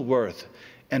personal worth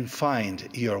and find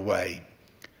your way.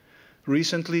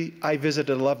 Recently, I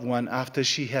visited a loved one after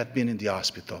she had been in the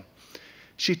hospital.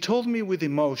 She told me with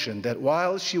emotion that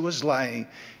while she was lying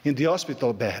in the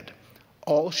hospital bed,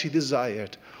 all she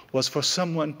desired was for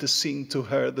someone to sing to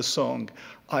her the song,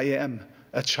 "I am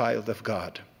a child of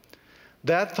God."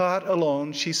 That thought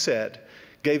alone, she said,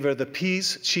 gave her the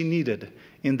peace she needed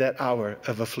in that hour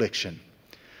of affliction.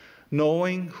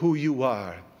 Knowing who you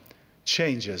are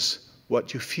changes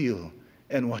what you feel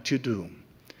and what you do.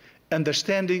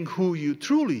 Understanding who you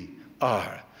truly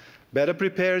are better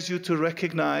prepares you to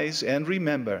recognize and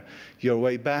remember your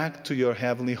way back to your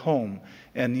heavenly home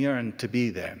and yearn to be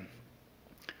there.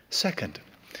 Second,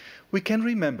 we can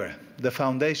remember the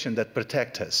foundation that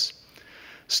protects us.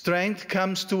 Strength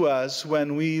comes to us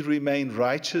when we remain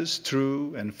righteous,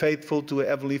 true, and faithful to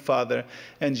Heavenly Father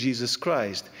and Jesus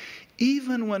Christ,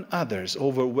 even when others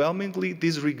overwhelmingly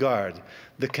disregard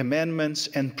the commandments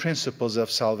and principles of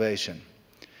salvation.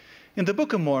 In the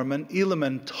Book of Mormon,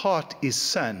 Helaman taught his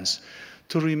sons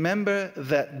to remember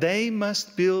that they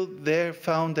must build their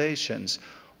foundations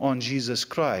on Jesus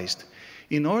Christ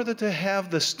in order to have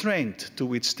the strength to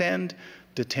withstand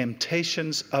the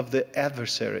temptations of the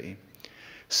adversary.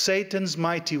 Satan's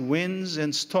mighty winds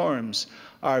and storms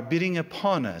are beating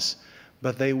upon us,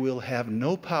 but they will have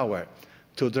no power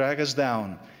to drag us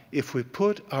down if we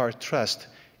put our trust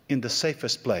in the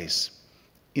safest place,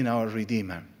 in our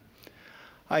Redeemer.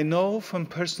 I know from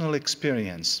personal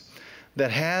experience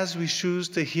that as we choose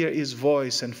to hear His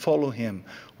voice and follow Him,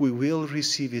 we will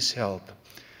receive His help.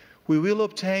 We will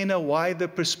obtain a wider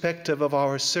perspective of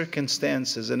our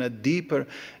circumstances and a deeper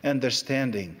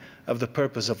understanding of the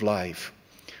purpose of life.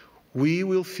 We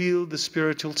will feel the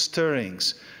spiritual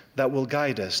stirrings that will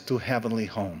guide us to heavenly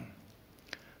home.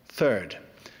 Third,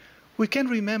 we can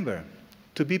remember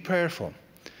to be prayerful.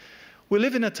 We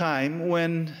live in a time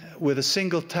when, with a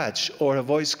single touch or a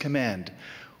voice command,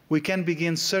 we can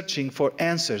begin searching for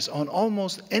answers on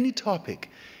almost any topic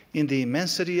in the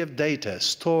immensity of data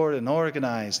stored and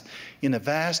organized in a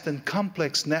vast and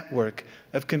complex network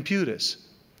of computers.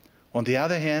 On the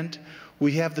other hand,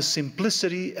 we have the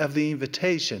simplicity of the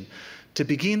invitation to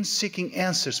begin seeking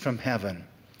answers from heaven.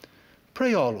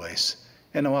 Pray always,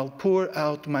 and I will pour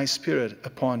out my Spirit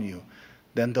upon you.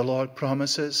 Then the Lord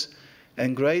promises,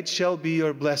 and great shall be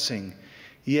your blessing,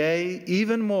 yea,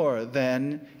 even more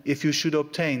than if you should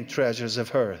obtain treasures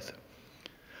of earth.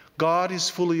 God is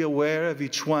fully aware of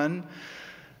each one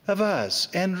of us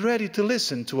and ready to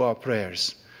listen to our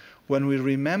prayers. When we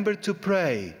remember to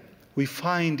pray, we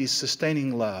find His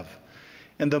sustaining love.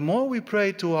 And the more we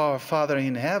pray to our Father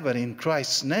in heaven in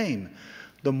Christ's name,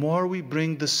 the more we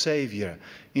bring the Savior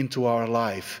into our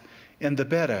life, and the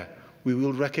better we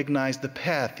will recognize the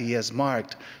path He has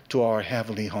marked to our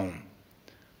heavenly home.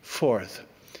 Fourth,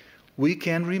 we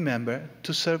can remember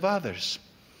to serve others.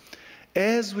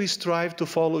 As we strive to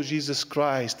follow Jesus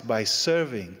Christ by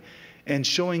serving and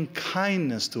showing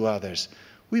kindness to others,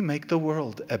 we make the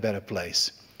world a better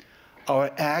place.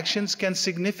 Our actions can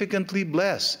significantly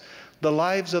bless the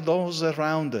lives of those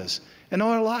around us and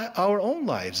our own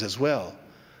lives as well.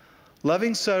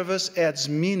 Loving service adds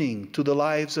meaning to the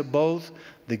lives of both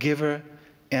the giver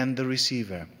and the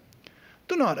receiver.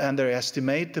 Do not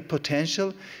underestimate the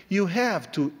potential you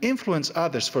have to influence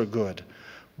others for good,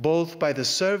 both by the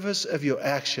service of your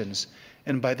actions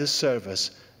and by the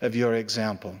service of your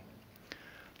example.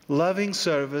 Loving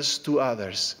service to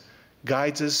others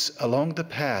guides us along the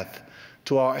path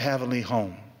to our heavenly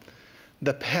home,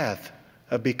 the path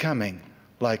of becoming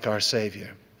like our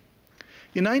Savior.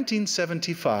 In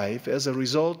 1975, as a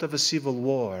result of a civil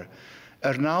war,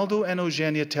 Arnaldo and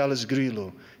Eugenia Teles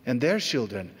Grillo and their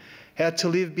children had to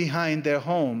leave behind their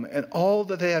home and all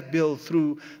that they had built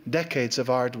through decades of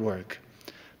hard work.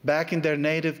 Back in their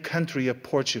native country of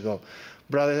Portugal,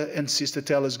 Brother and Sister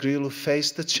Teles Grillo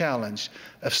faced the challenge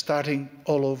of starting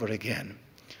all over again.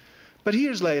 But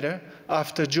years later,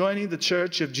 after joining the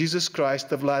Church of Jesus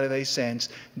Christ of Latter-day Saints,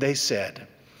 they said,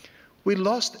 "We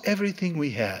lost everything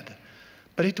we had,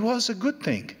 but it was a good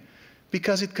thing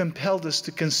because it compelled us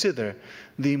to consider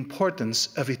the importance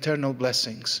of eternal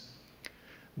blessings."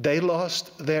 They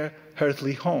lost their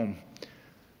earthly home,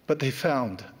 but they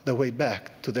found the way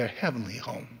back to their heavenly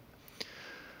home.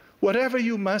 Whatever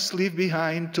you must leave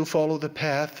behind to follow the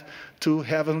path to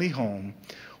heavenly home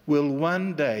will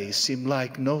one day seem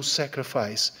like no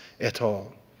sacrifice at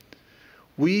all.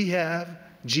 We have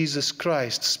Jesus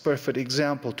Christ's perfect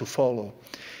example to follow,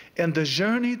 and the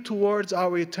journey towards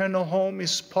our eternal home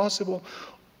is possible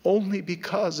only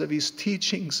because of His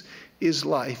teachings, His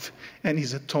life, and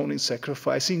His atoning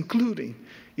sacrifice, including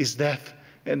His death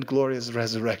and glorious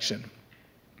resurrection.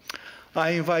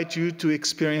 I invite you to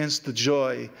experience the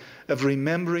joy of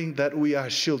remembering that we are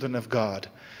children of God,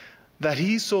 that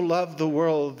He so loved the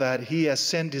world that He has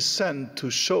sent His Son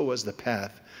to show us the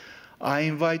path. I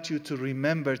invite you to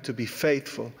remember to be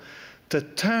faithful, to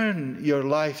turn your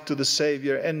life to the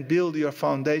Savior and build your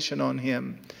foundation on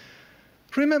Him.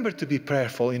 Remember to be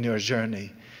prayerful in your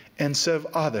journey and serve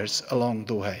others along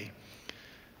the way.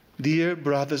 Dear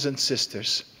brothers and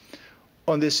sisters,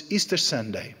 on this Easter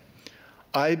Sunday,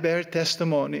 I bear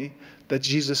testimony that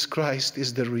Jesus Christ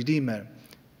is the Redeemer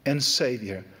and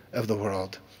Savior of the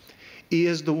world. He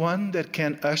is the one that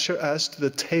can usher us to the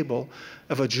table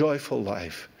of a joyful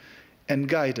life and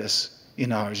guide us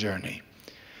in our journey.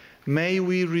 May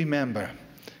we remember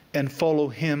and follow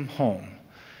Him home.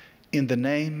 In the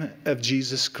name of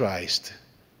Jesus Christ,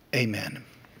 amen.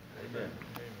 Amen.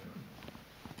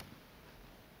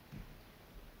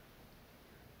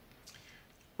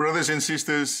 Brothers and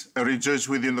sisters, I rejoice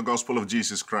within the gospel of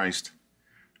Jesus Christ.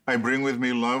 I bring with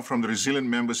me love from the resilient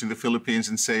members in the Philippines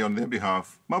and say on their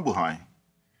behalf, Mabuhay.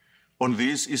 On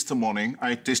this Easter morning,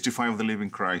 I testify of the living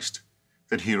Christ,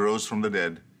 that He rose from the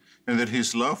dead, and that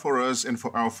His love for us and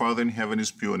for our Father in heaven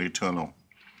is pure and eternal.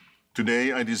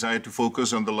 Today, I desire to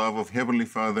focus on the love of Heavenly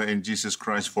Father and Jesus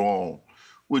Christ for all,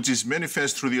 which is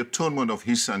manifest through the atonement of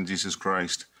His Son, Jesus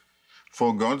Christ.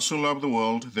 For God so loved the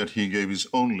world that He gave His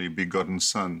only begotten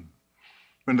Son.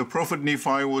 When the prophet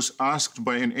Nephi was asked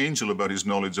by an angel about his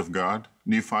knowledge of God,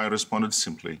 Nephi responded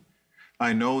simply,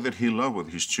 I know that He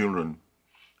loveth His children.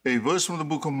 A verse from the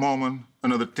Book of Mormon,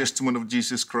 another testament of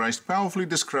Jesus Christ, powerfully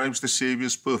describes the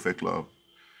Savior's perfect love.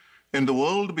 And the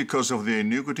world, because of their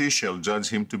iniquity, shall judge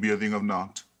Him to be a thing of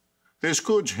naught. They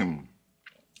scourge Him,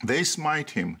 they smite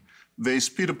Him, they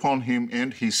spit upon Him,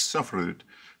 and He suffered it,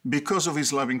 because of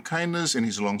His loving kindness and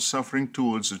His long-suffering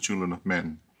towards the children of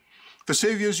men. The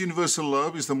Savior's universal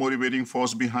love is the motivating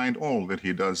force behind all that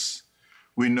He does.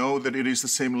 We know that it is the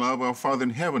same love our Father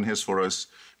in heaven has for us,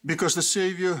 because the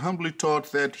Savior humbly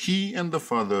taught that He and the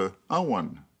Father are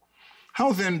one.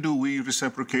 How then do we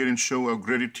reciprocate and show our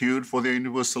gratitude for their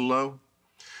universal love?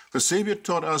 The Savior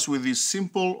taught us with this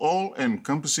simple,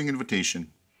 all-encompassing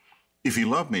invitation. If you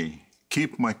love me,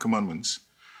 keep my commandments.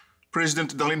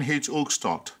 President Dallin H. Oaks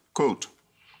taught, quote,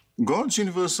 God's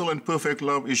universal and perfect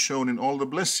love is shown in all the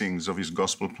blessings of His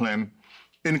gospel plan,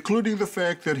 including the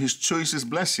fact that His choicest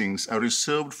blessings are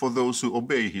reserved for those who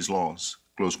obey His laws,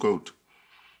 close quote.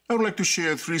 I would like to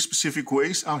share 3 specific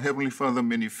ways our Heavenly Father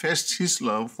manifests His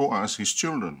love for us, His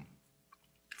children.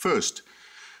 First,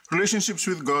 relationships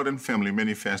with God and family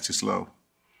manifest His love.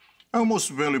 Our most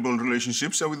valuable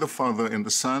relationships are with the Father and the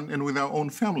Son and with our own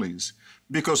families,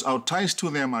 because our ties to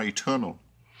them are eternal.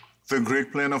 The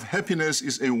great plan of happiness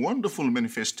is a wonderful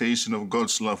manifestation of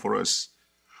God's love for us.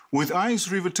 With eyes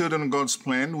riveted on God's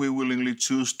plan, we willingly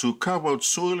choose to carve out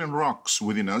soil and rocks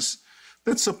within us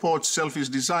that support selfish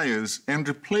desires and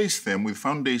replace them with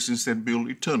foundations that build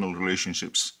eternal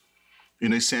relationships.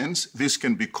 In a sense, this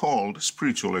can be called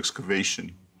spiritual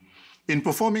excavation. In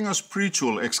performing our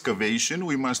spiritual excavation,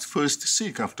 we must first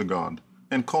seek after God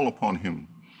and call upon Him.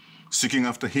 Seeking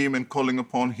after Him and calling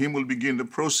upon Him will begin the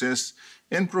process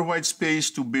and provide space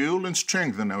to build and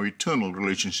strengthen our eternal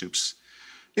relationships.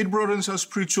 It broadens our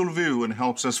spiritual view and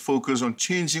helps us focus on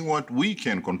changing what we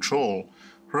can control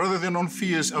rather than on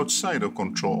fears outside of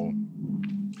control.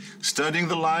 Studying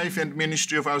the life and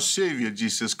ministry of our Savior,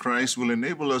 Jesus Christ, will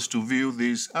enable us to view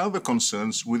these other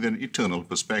concerns with an eternal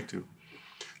perspective.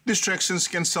 Distractions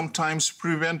can sometimes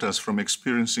prevent us from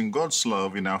experiencing God's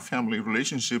love in our family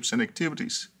relationships and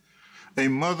activities. A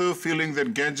mother feeling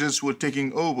that gadgets were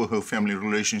taking over her family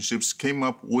relationships came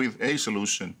up with a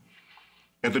solution.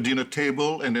 At the dinner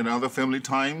table and in other family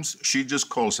times, she just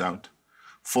calls out,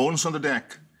 "Phones on the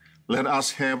deck. Let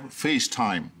us have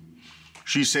FaceTime."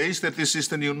 She says that this is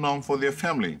the new norm for their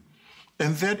family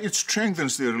and that it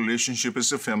strengthens their relationship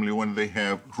as a family when they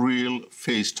have real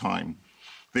FaceTime.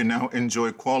 They now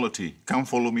enjoy quality, come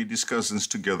follow me discussions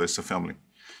together as a family.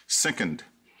 Second,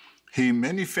 He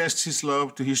manifests His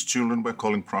love to His children by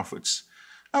calling prophets.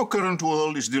 Our current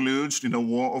world is deluged in a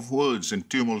war of words and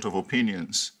tumult of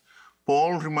opinions.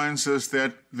 Paul reminds us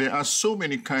that there are so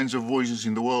many kinds of voices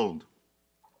in the world.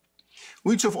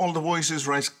 Which of all the voices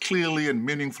rise clearly and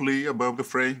meaningfully above the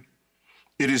fray?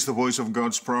 It is the voice of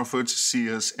God's prophets,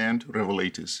 seers, and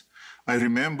revelators. I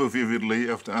remember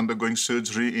vividly after undergoing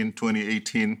surgery in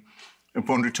 2018,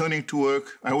 upon returning to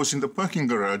work, I was in the parking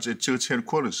garage at church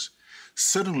headquarters.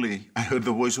 Suddenly, I heard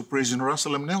the voice of President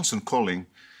Russell M. Nelson calling,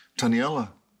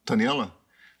 "Taniela, Taniela."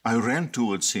 I ran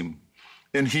towards him,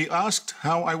 and he asked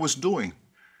how I was doing.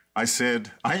 I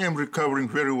said, "I am recovering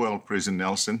very well, President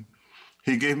Nelson."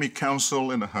 He gave me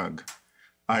counsel and a hug.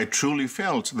 I truly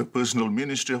felt the personal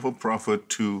ministry of a prophet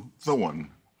to the One.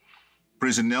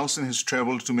 President Nelson has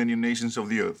traveled to many nations of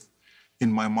the earth.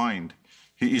 In my mind,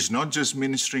 he is not just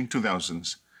ministering to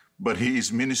thousands, but he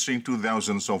is ministering to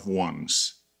thousands of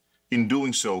ones. In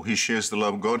doing so, he shares the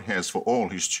love God has for all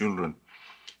his children.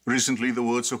 Recently, the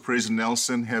words of President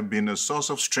Nelson have been a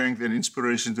source of strength and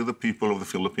inspiration to the people of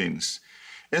the Philippines.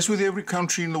 As with every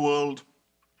country in the world,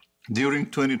 during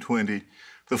 2020,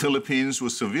 the Philippines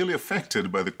was severely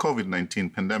affected by the COVID-19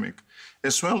 pandemic,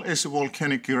 as well as a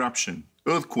volcanic eruption,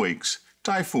 earthquakes,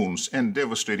 typhoons, and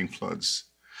devastating floods.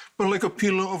 But like a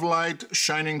pillar of light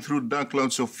shining through dark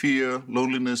clouds of fear,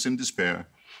 loneliness, and despair,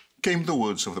 came the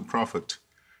words of the prophet.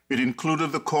 It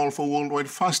included the call for worldwide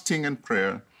fasting and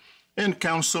prayer, and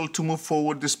counsel to move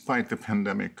forward despite the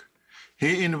pandemic.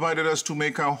 He invited us to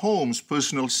make our homes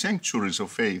personal sanctuaries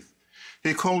of faith.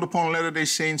 He called upon Latter-day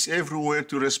Saints everywhere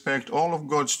to respect all of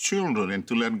God's children and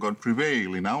to let God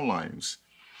prevail in our lives.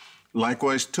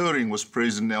 Likewise, stirring was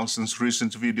President Nelson's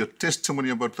recent video testimony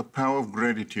about the power of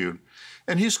gratitude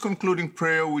and his concluding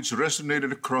prayer, which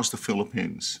resonated across the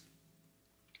Philippines.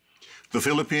 The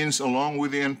Philippines, along with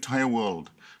the entire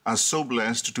world, are so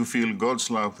blessed to feel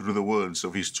God's love through the words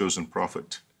of his chosen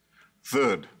prophet.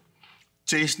 Third,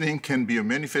 chastening can be a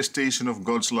manifestation of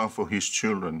God's love for his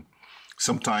children.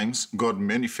 Sometimes God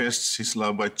manifests his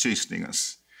love by chastening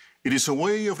us. It is a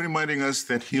way of reminding us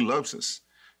that he loves us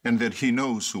and that he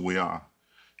knows who we are.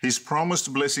 His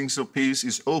promised blessings of peace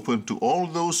is open to all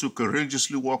those who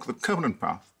courageously walk the covenant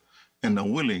path and are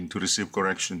willing to receive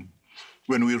correction.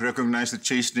 When we recognize the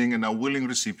chastening and are willing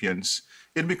recipients,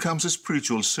 it becomes a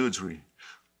spiritual surgery.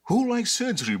 Who likes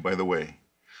surgery, by the way?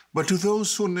 But to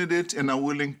those who need it and are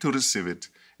willing to receive it,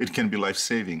 it can be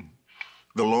life-saving.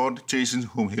 The Lord chastens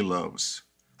whom he loves.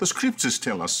 The scriptures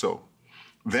tell us so.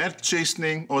 That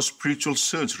chastening or spiritual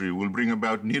surgery will bring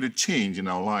about needed change in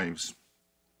our lives.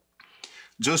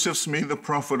 Joseph Smith, the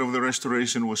prophet of the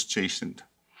Restoration, was chastened.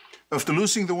 After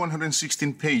losing the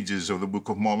 116 pages of the Book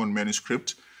of Mormon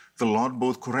manuscript, the Lord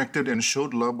both corrected and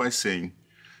showed love by saying,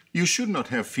 "You should not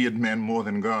have feared man more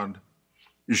than God.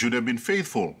 You should have been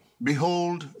faithful.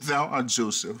 Behold, thou art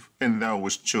Joseph, and thou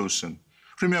wast chosen.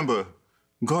 Remember,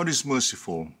 God is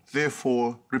merciful,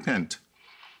 therefore repent."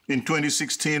 In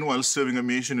 2016, while serving a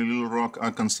mission in Little Rock,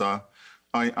 Arkansas,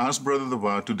 I asked Brother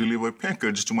Davar to deliver a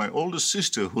package to my older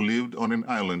sister who lived on an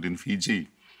island in Fiji.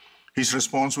 His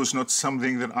response was not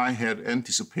something that I had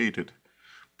anticipated.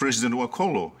 "President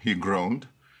Wakolo," he groaned,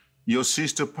 "your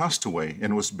sister passed away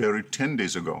and was buried 10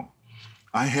 days ago."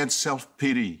 I had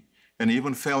self-pity and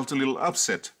even felt a little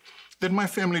upset that my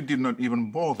family did not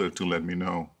even bother to let me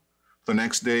know. The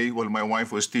next day, while my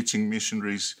wife was teaching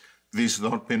missionaries, this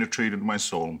thought penetrated my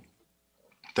soul.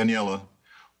 "Daniela,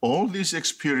 all these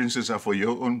experiences are for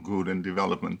your own good and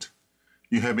development.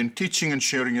 You have been teaching and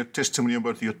sharing your testimony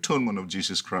about the atonement of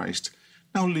Jesus Christ.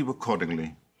 Now live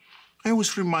accordingly." I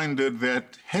was reminded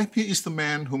that happy is the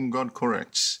man whom God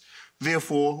corrects.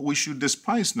 Therefore, we should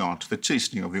despise not the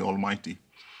chastening of the Almighty.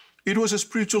 It was a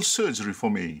spiritual surgery for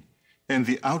me, and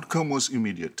the outcome was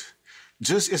immediate.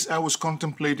 Just as I was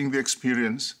contemplating the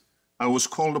experience, I was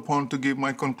called upon to give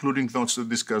my concluding thoughts to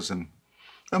this cousin.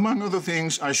 Among other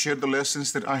things, I shared the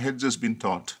lessons that I had just been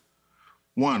taught.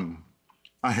 1,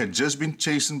 I had just been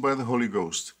chastened by the Holy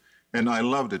Ghost, and I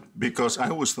loved it because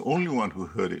I was the only one who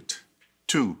heard it.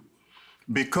 2,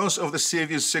 because of the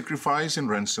Savior's sacrifice and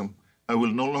ransom, I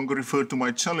will no longer refer to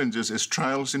my challenges as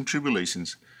trials and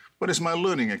tribulations, but as my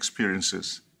learning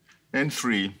experiences. And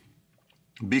 3,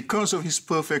 because of his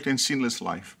perfect and sinless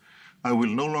life, I will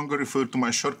no longer refer to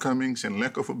my shortcomings and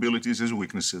lack of abilities as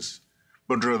weaknesses,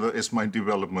 but rather as my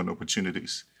development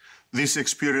opportunities. This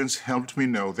experience helped me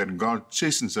know that God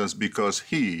chastens us because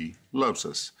he loves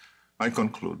us. I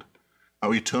conclude,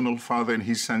 our eternal Father and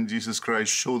his Son, Jesus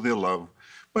Christ, show their love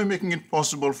by making it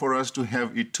possible for us to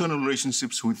have eternal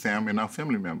relationships with them and our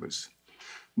family members,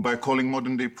 by calling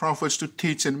modern-day prophets to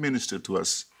teach and minister to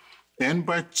us, and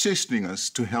by chastening us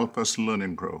to help us learn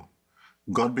and grow.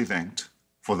 God be thanked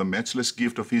for the matchless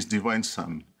gift of his divine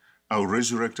Son, our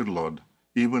resurrected Lord,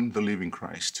 even the living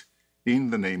Christ. In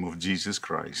the name of Jesus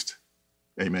Christ.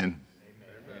 Amen.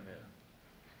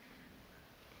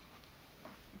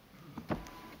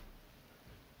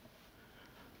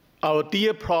 Our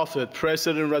dear prophet,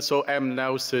 President Russell M.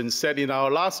 Nelson, said in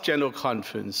our last General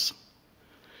Conference,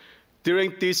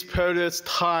 during these perilous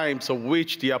times of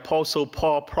which the Apostle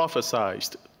Paul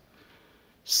prophesied,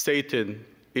 Satan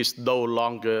is no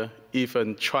longer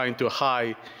even trying to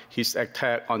hide his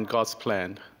attack on God's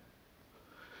plan.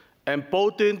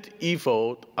 Emboldened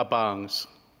evil abounds.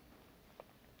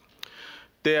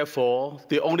 Therefore,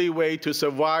 the only way to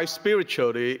survive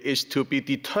spiritually is to be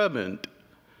determined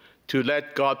to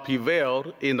let God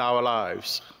prevail in our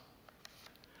lives,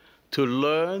 to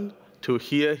learn to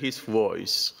hear his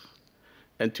voice,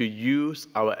 and to use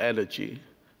our energy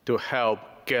to help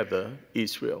gather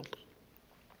Israel.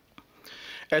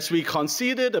 As we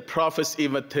consider the prophet's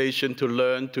invitation to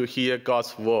learn to hear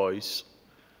God's voice,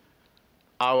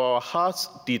 are our hearts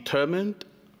determined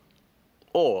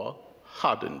or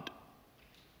hardened?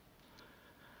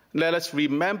 Let us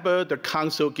remember the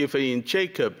counsel given in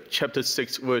Jacob chapter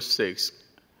 6, verse 6.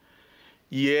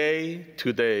 Yea,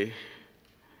 today,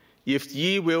 if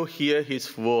ye will hear his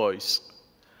voice,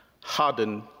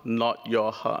 harden not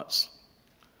your hearts.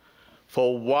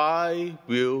 For why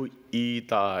will ye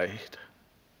die?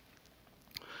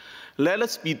 Let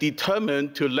us be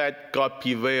determined to let God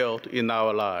prevail in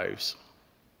our lives.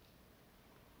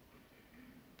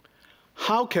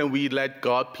 How can we let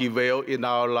God prevail in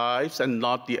our lives and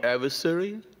not the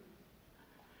adversary?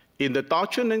 In the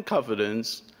Doctrine and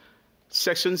Covenants,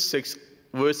 section 6,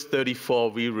 verse 34,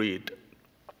 we read,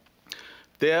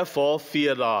 Therefore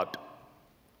fear not,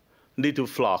 little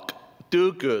flock,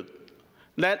 do good.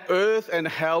 Let earth and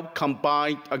hell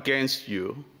combine against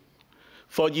you.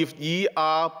 For if ye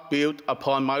are built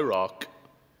upon my rock,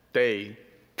 they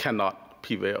cannot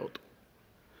prevail.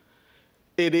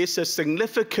 It is a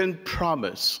significant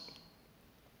promise.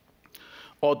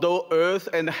 Although earth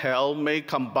and hell may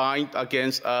combine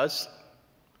against us,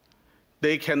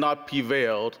 they cannot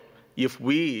prevail if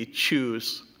we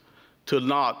choose to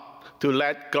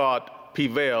let God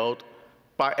prevail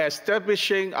by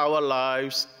establishing our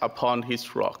lives upon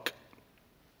his rock.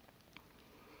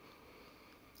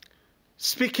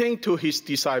 Speaking to his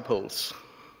disciples,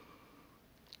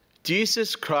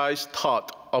 Jesus Christ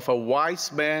taught of a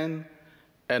wise man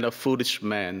and a foolish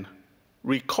man,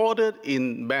 recorded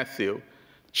in Matthew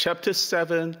chapter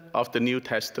 7 of the New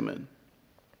Testament.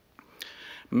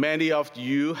 Many of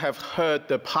you have heard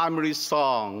the primary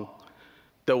song,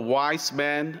 The Wise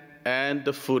Man and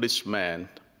the Foolish Man.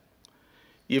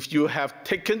 If you have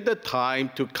taken the time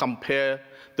to compare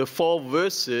the 4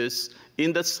 verses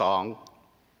in the song,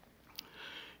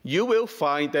 you will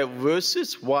find that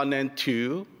verses 1 and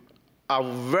 2 are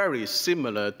very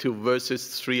similar to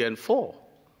verses 3 and 4.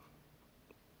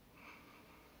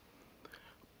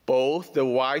 Both the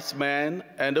wise man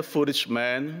and the foolish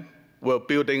man were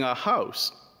building a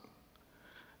house.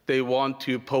 They want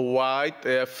to provide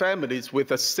their families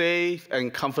with a safe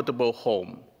and comfortable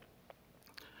home.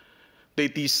 They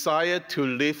desire to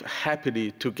live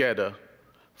happily together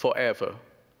forever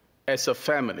as a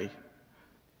family,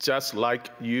 just like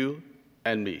you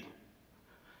and me.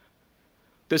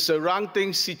 The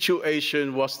surrounding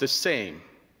situation was the same.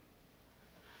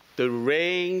 The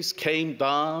rains came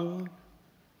down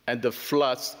and the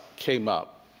floods came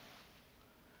up.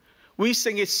 We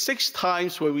sing it 6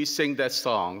 times when we sing that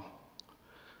song.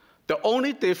 The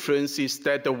only difference is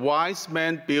that the wise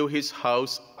man built his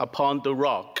house upon the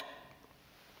rock,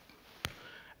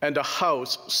 and the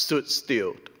house stood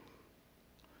still.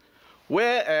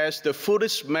 Whereas the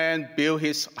foolish man built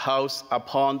his house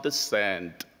upon the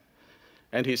sand,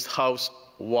 and his house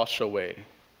washed away.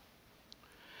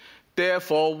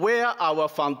 Therefore, where our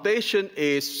foundation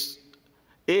is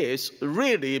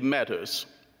really matters.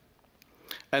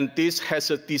 And this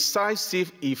has a decisive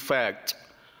effect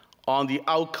on the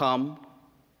outcome,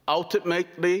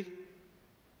 ultimately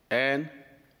and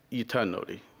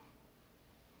eternally.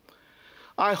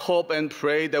 I hope and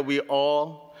pray that we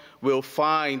all will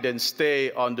find and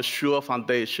stay on the sure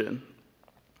foundation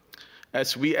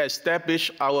as we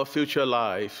establish our future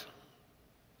life.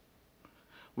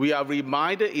 We are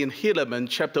reminded in Helaman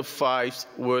chapter 5,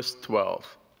 verse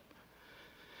 12.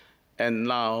 And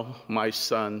now, my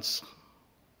sons,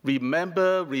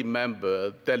 remember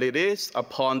that it is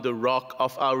upon the rock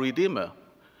of our Redeemer,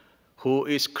 who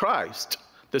is Christ,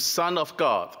 the Son of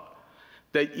God,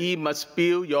 that ye must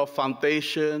build your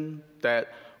foundation, that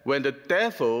when the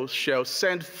devil shall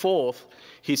send forth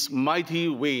his mighty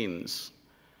winds,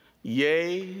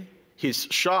 yea, his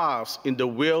shafts in the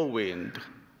whirlwind,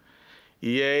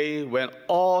 yea, when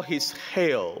all his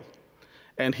hail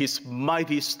and his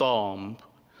mighty storm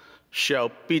shall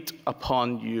beat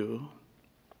upon you,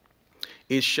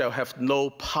 it shall have no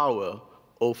power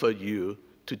over you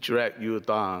to drag you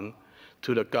down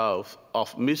to the gulf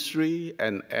of misery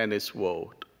and endless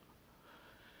woe.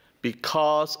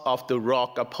 Because of the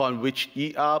rock upon which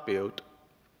ye are built,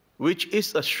 which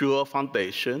is a sure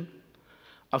foundation,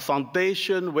 a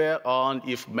foundation whereon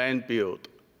if men build,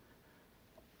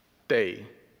 they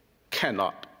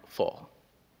cannot fall.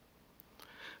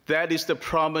 That is the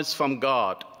promise from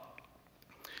God.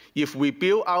 If we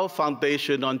build our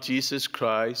foundation on Jesus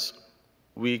Christ,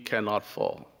 we cannot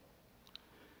fall.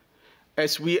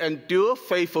 As we endure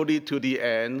faithfully to the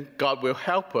end, God will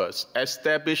help us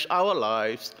establish our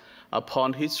lives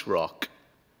upon his rock,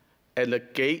 and the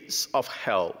gates of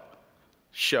hell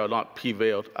shall not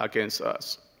prevail against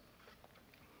us.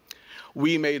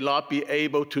 We may not be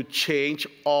able to change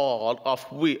all of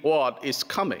what is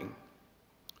coming,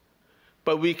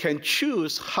 but we can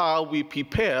choose how we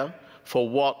prepare for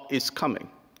what is coming.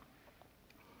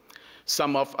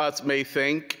 Some of us may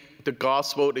think the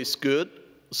gospel is good,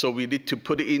 so we need to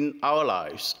put it in our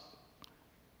lives.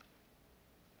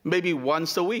 Maybe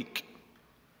once a week.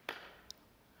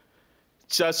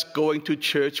 Just going to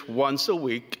church once a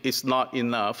week is not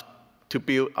enough to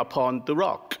build upon the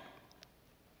rock.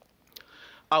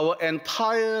 Our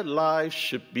entire life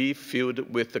should be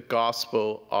filled with the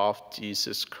gospel of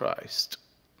Jesus Christ.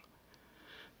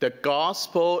 The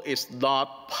gospel is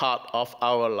not part of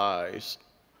our lives,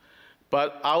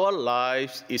 but our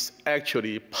lives is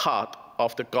actually part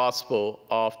of the gospel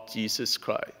of Jesus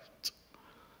Christ.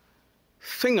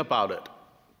 Think about it.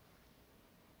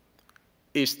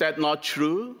 Is that not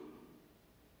true?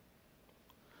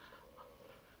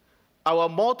 Our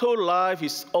mortal life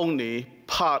is only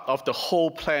part of the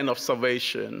whole plan of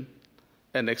salvation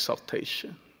and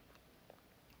exaltation.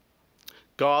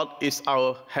 God is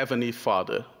our Heavenly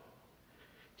Father.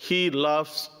 He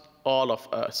loves all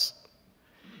of us.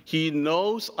 He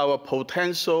knows our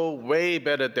potential way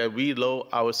better than we know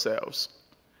ourselves.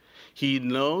 He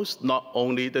knows not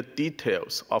only the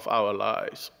details of our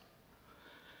lives.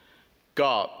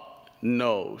 God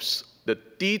knows the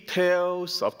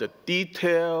details of the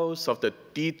details of the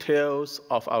details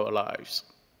of our lives.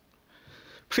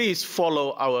 Please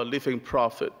follow our living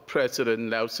prophet, President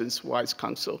Nelson's wise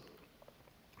counsel.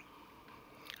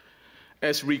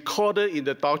 As recorded in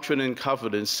the Doctrine and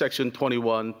Covenants, section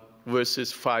 21,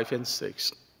 verses 5 and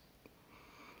 6.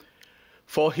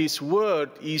 For his word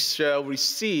ye shall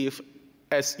receive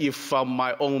as if from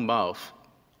my own mouth,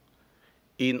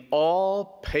 in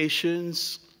all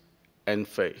patience and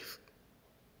faith.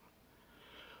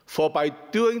 For by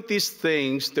doing these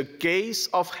things, the gates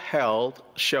of hell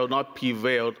shall not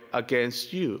prevail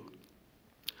against you.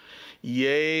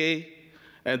 Yea,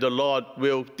 and the Lord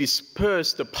will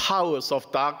disperse the powers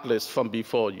of darkness from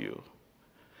before you,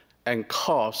 and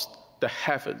cause the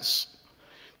heavens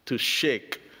to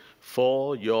shake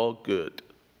for your good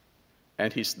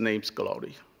and his name's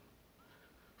glory.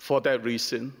 For that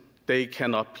reason, they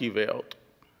cannot prevail,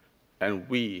 and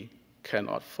we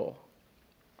cannot fall.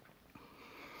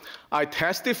 I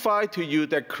testify to you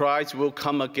that Christ will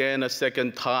come again a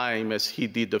second time as he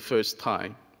did the first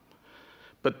time.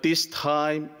 But this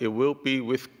time it will be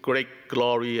with great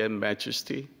glory and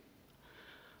majesty.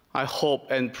 I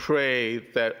hope and pray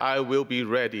that I will be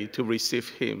ready to receive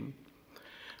him,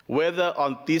 whether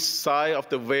on this side of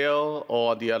the veil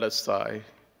or on the other side.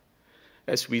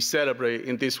 As we celebrate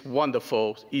in this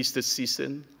wonderful Easter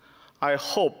season, I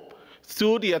hope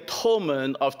through the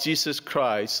atonement of Jesus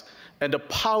Christ and the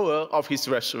power of his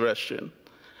resurrection,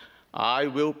 I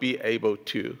will be able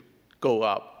to go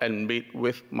up and meet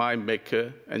with my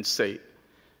Maker and say,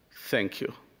 thank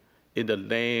you. In the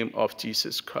name of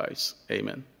Jesus Christ,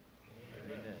 amen.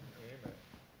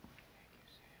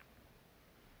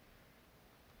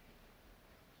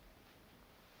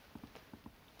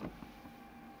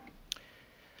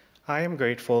 I am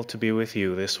grateful to be with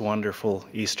you this wonderful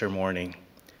Easter morning.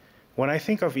 When I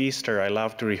think of Easter, I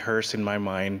love to rehearse in my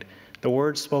mind the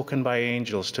words spoken by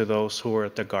angels to those who were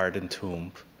at the garden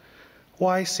tomb.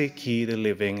 Why seek ye the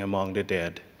living among the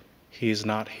dead? He is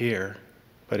not here,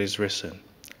 but is risen.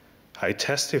 I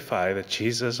testify that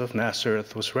Jesus of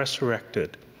Nazareth was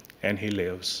resurrected, and he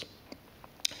lives.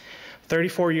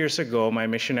 34 years ago, my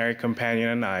missionary companion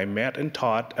and I met and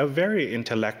taught a very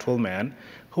intellectual man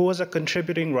who was a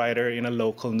contributing writer in a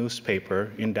local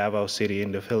newspaper in Davao City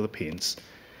in the Philippines.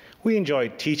 We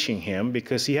enjoyed teaching him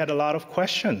because he had a lot of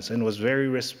questions and was very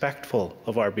respectful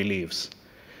of our beliefs.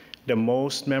 The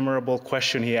most memorable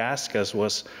question he asked us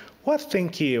was, "What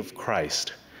think ye of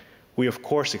Christ?" We, of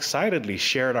course, excitedly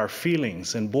shared our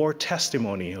feelings and bore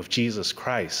testimony of Jesus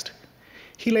Christ.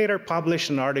 He later published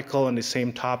an article on the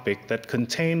same topic that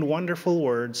contained wonderful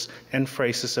words and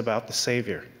phrases about the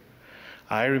Savior.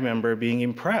 I remember being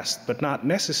impressed, but not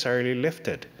necessarily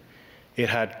lifted. It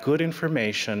had good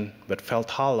information, but felt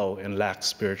hollow and lacked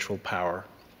spiritual power.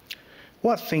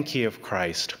 What think ye of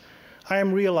Christ? I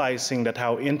am realizing that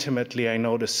how intimately I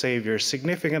know the Savior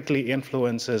significantly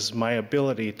influences my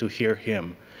ability to hear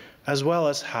him, as well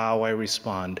as how I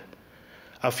respond.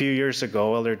 A few years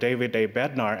ago, Elder David A.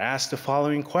 Bednar asked the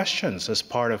following questions as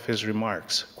part of his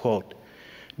remarks, quote,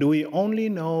 "Do we only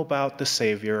know about the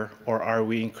Savior, or are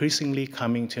we increasingly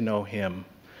coming to know him?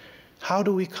 How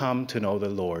do we come to know the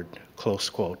Lord?"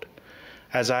 Close quote.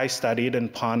 As I studied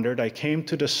and pondered, I came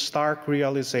to the stark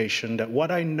realization that what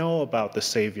I know about the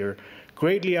Savior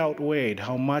greatly outweighed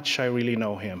how much I really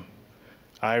know him.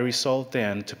 I resolved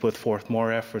then to put forth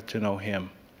more effort to know him.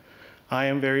 I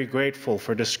am very grateful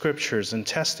for the scriptures and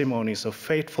testimonies of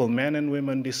faithful men and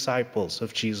women disciples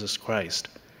of Jesus Christ.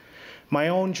 My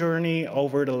own journey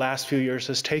over the last few years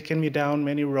has taken me down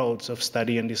many roads of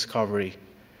study and discovery.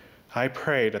 I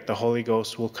pray that the Holy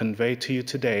Ghost will convey to you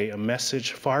today a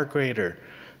message far greater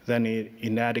than the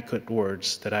inadequate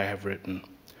words that I have written.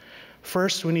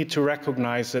 First, we need to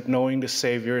recognize that knowing the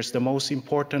Savior is the most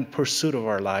important pursuit of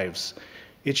our lives.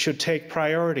 It should take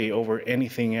priority over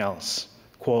anything else.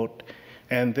 Quote,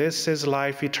 "And this is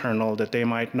life eternal, that they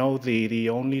might know thee, the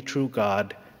only true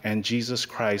God, and Jesus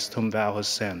Christ, whom thou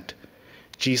hast sent.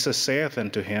 Jesus saith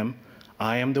unto him,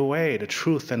 I am the way, the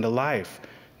truth, and the life.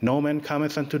 No man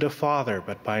cometh unto the Father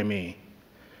but by me.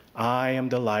 I am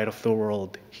the light of the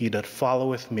world. He that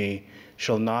followeth me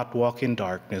shall not walk in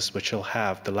darkness, but shall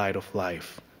have the light of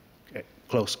life."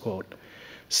 Close quote.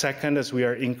 Second, as we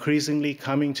are increasingly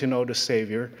coming to know the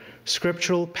Savior,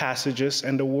 scriptural passages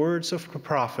and the words of the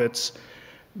prophets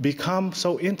become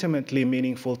so intimately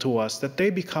meaningful to us that they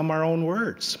become our own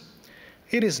words.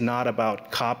 It is not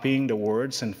about copying the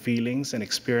words and feelings and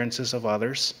experiences of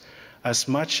others, as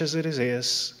much as it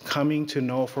is coming to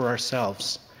know for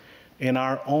ourselves in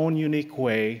our own unique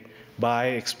way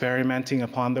by experimenting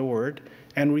upon the Word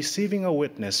and receiving a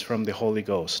witness from the Holy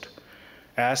Ghost.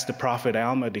 As the prophet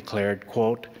Alma declared,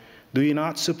 quote, "Do ye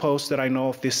not suppose that I know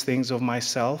of these things of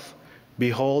myself?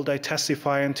 Behold, I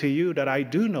testify unto you that I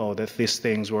do know that these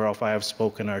things whereof I have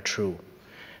spoken are true.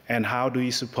 And how do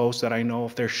ye suppose that I know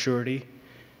of their surety?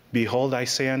 Behold, I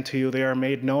say unto you, they are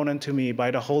made known unto me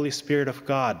by the Holy Spirit of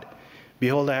God.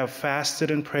 Behold, I have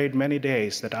fasted and prayed many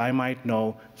days that I might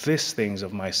know these things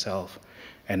of myself.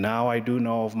 And now I do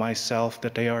know of myself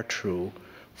that they are true,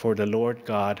 for the Lord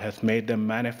God hath made them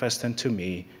manifest unto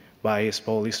me by his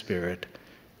Holy Spirit.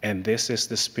 And this is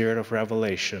the spirit of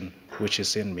revelation which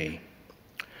is in me."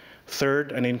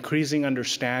 Third, an increasing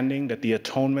understanding that the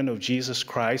atonement of Jesus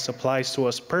Christ applies to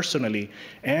us personally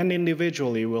and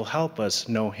individually will help us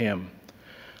know him.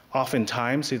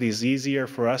 Oftentimes, it is easier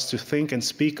for us to think and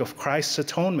speak of Christ's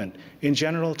atonement in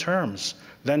general terms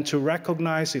than to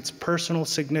recognize its personal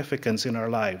significance in our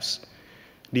lives.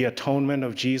 The atonement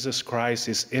of Jesus Christ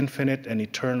is infinite and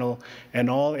eternal and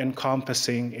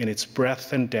all-encompassing in its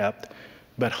breadth and depth,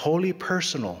 but wholly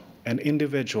personal and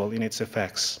individual in its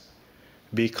effects.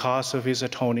 Because of his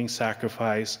atoning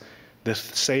sacrifice, the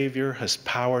Savior has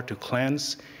power to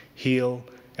cleanse, heal,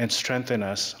 and strengthen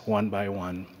us one by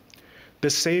one. The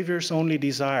Savior's only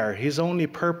desire, his only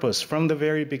purpose from the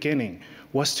very beginning,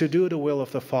 was to do the will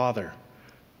of the Father.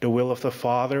 The will of the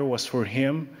Father was for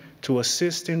him to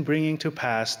assist in bringing to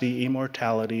pass the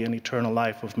immortality and eternal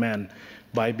life of men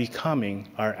by becoming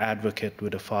our advocate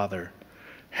with the Father.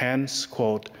 Hence,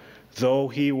 quote, though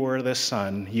he were the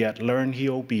Son, yet learned he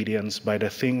obedience by the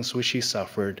things which he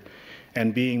suffered,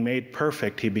 and being made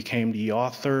perfect, he became the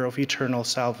author of eternal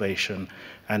salvation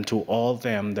unto all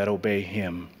them that obey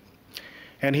him.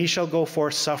 And he shall go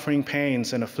forth suffering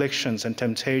pains and afflictions and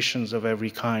temptations of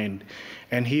every kind.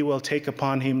 And he will take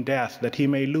upon him death, that he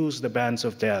may loose the bands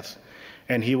of death.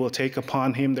 And he will take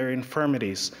upon him their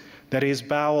infirmities, that his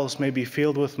bowels may be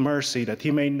filled with mercy, that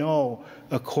he may know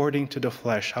according to the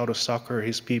flesh how to succor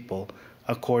his people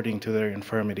according to their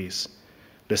infirmities.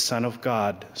 The Son of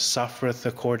God suffereth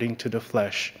according to the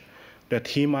flesh, that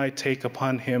he might take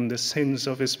upon him the sins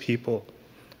of his people,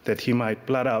 that he might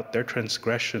blot out their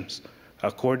transgressions,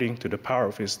 according to the power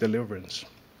of his deliverance.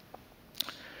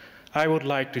 I would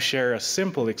like to share a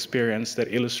simple experience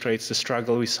that illustrates the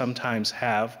struggle we sometimes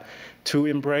have to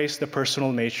embrace the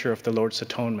personal nature of the Lord's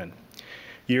atonement.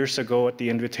 Years ago, at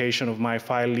the invitation of my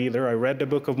file leader, I read the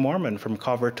Book of Mormon from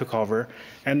cover to cover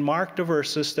and marked the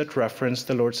verses that reference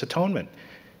the Lord's atonement.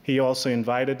 He also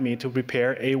invited me to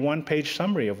prepare a one-page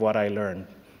summary of what I learned.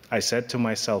 I said to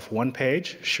myself, 1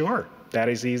 page? Sure, that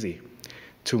is easy.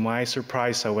 To my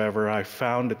surprise, however, I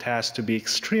found the task to be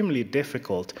extremely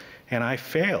difficult, and I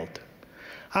failed.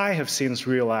 I have since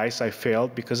realized I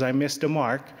failed because I missed the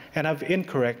mark and have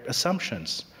incorrect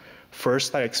assumptions.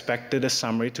 First, I expected the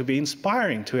summary to be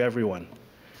inspiring to everyone.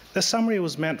 The summary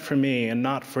was meant for me and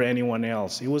not for anyone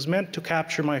else. It was meant to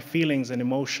capture my feelings and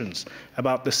emotions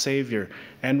about the Savior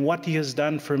and what he has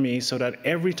done for me, so that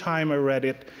every time I read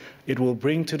it, it will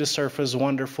bring to the surface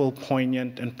wonderful,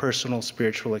 poignant, and personal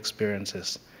spiritual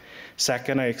experiences.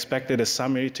 Second, I expected a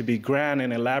summary to be grand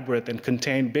and elaborate and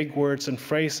contain big words and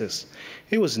phrases.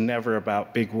 It was never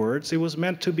about big words. It was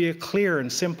meant to be a clear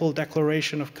and simple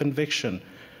declaration of conviction.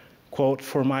 Quote,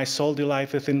 for my soul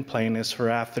delighteth in plainness, for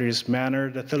after his manner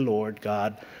that the Lord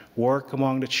God work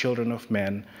among the children of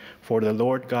men, for the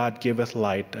Lord God giveth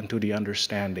light unto the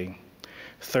understanding.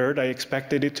 Third, I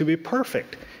expected it to be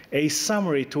perfect, a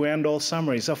summary to end all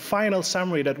summaries, a final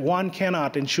summary that one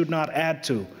cannot and should not add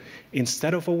to,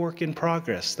 instead of a work in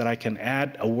progress that I can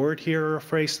add a word here or a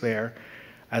phrase there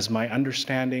as my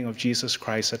understanding of Jesus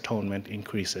Christ's atonement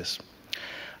increases.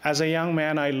 As a young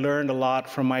man, I learned a lot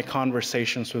from my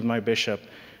conversations with my bishop.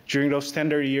 During those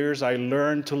tender years, I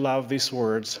learned to love these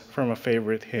words from a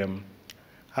favorite hymn.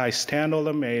 I stand all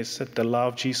amazed at the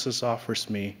love Jesus offers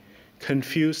me,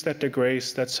 confused at the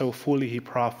grace that so fully he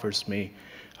proffers me.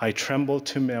 I tremble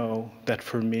to know that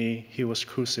for me he was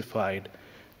crucified,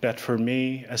 that for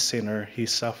me, a sinner, he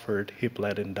suffered, he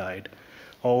bled and died.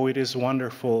 Oh, it is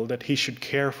wonderful that he should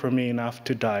care for me enough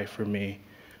to die for me.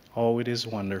 Oh, it is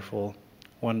wonderful,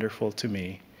 wonderful to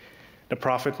me. The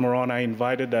prophet Moroni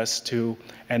invited us to,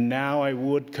 and now I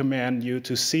would command you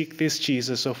to seek this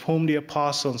Jesus of whom the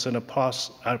apostles and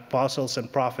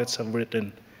prophets have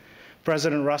written.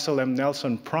 President Russell M.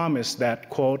 Nelson promised that,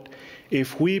 quote,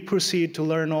 if we proceed to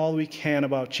learn all we can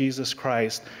about Jesus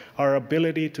Christ, our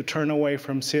ability to turn away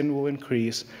from sin will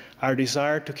increase, our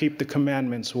desire to keep the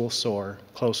commandments will soar,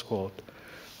 close quote.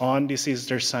 On this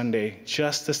Easter Sunday,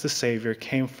 just as the Savior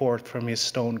came forth from his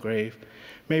stone grave,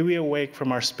 may we awake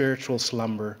from our spiritual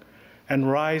slumber and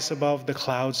rise above the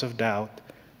clouds of doubt,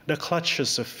 the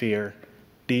clutches of fear,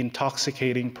 the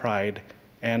intoxicating pride,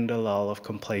 and the lull of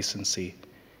complacency.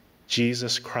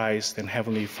 Jesus Christ and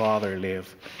Heavenly Father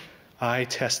live. I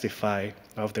testify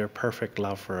of their perfect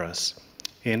love for us.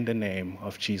 In the name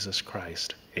of Jesus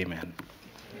Christ, amen.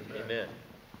 Amen.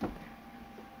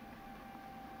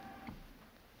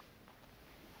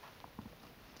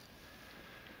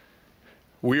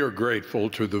 We are grateful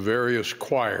to the various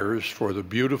choirs for the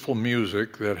beautiful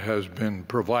music that has been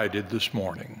provided this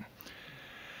morning.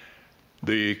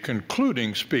 The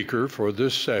concluding speaker for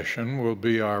this session will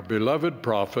be our beloved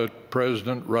prophet,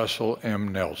 President Russell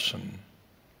M. Nelson.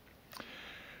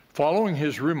 Following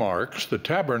his remarks, the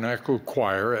Tabernacle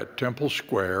Choir at Temple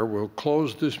Square will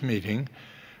close this meeting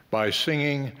by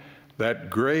singing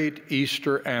that great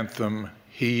Easter anthem,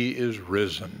 "He is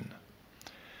Risen."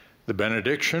 The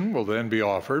benediction will then be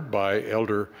offered by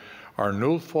Elder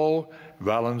Arnulfo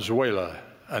Valenzuela,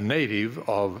 a native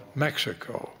of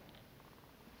Mexico.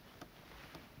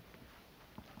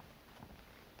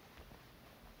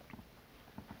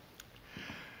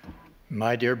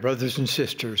 My dear brothers and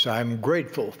sisters, I'm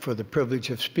grateful for the privilege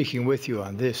of speaking with you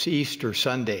on this Easter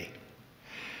Sunday.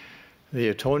 The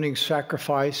atoning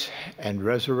sacrifice and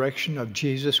resurrection of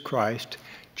Jesus Christ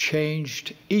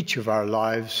changed each of our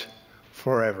lives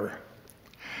forever.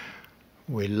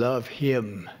 We love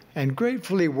Him and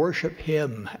gratefully worship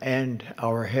Him and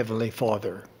our Heavenly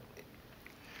Father.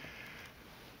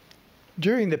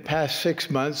 During the past 6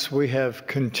 months, we have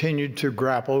continued to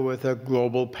grapple with a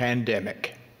global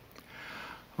pandemic.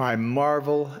 I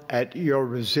marvel at your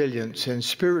resilience and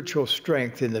spiritual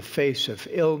strength in the face of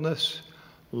illness,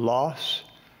 loss,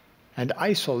 and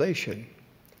isolation.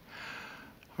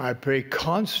 I pray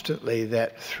constantly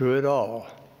that through it all,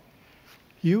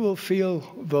 you will feel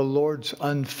the Lord's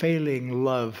unfailing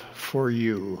love for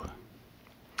you.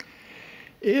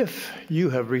 If you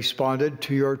have responded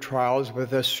to your trials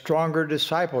with a stronger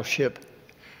discipleship,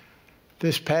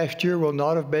 this past year will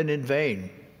not have been in vain.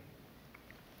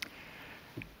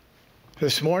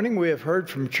 This morning we have heard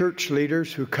from church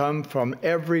leaders who come from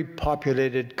every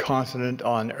populated continent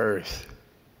on earth.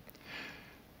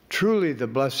 Truly, the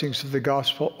blessings of the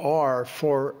gospel are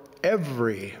for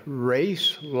every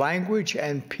race, language,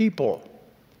 and people.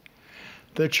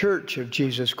 The Church of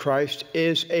Jesus Christ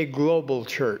is a global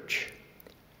church.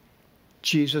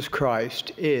 Jesus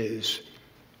Christ is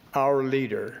our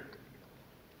leader.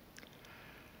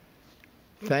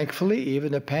 Thankfully,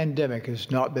 even a pandemic has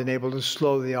not been able to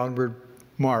slow the onward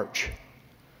march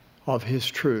of His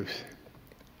truth.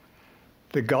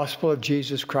 The gospel of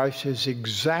Jesus Christ is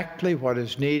exactly what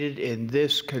is needed in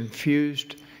this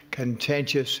confused,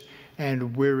 contentious,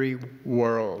 and weary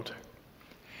world.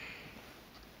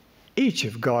 Each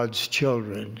of God's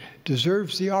children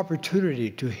deserves the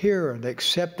opportunity to hear and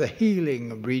accept the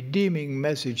healing, redeeming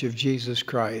message of Jesus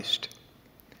Christ.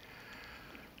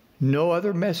 No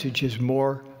other message is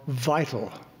more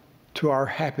vital to our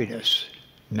happiness,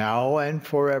 now and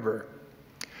forever.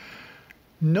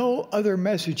 No other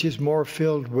message is more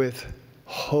filled with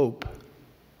hope.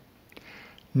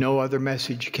 No other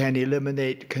message can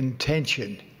eliminate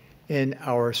contention in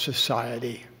our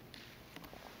society.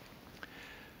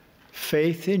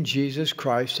 Faith in Jesus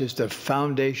Christ is the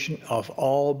foundation of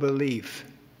all belief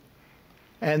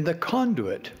and the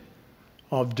conduit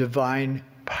of divine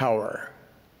power.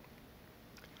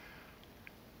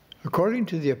 According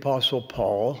to the Apostle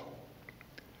Paul,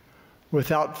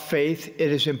 without faith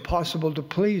it is impossible to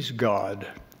please God,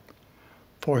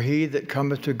 for he that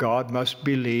cometh to God must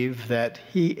believe that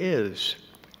He is,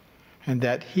 and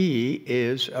that He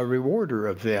is a rewarder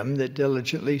of them that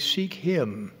diligently seek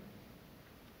Him.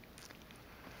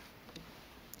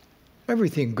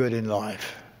 Everything good in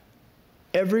life,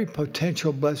 every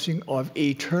potential blessing of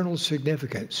eternal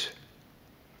significance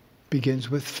begins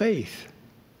with faith.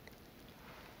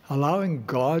 Allowing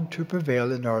God to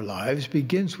prevail in our lives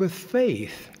begins with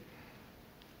faith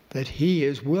that He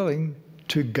is willing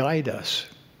to guide us.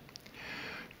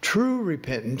 True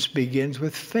repentance begins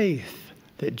with faith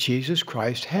that Jesus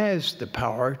Christ has the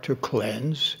power to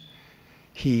cleanse,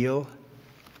 heal,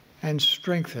 and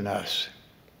strengthen us.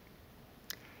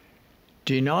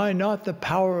 Deny not the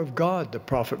power of God, the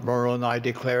prophet Moroni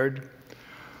declared,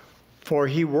 for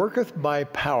He worketh by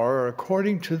power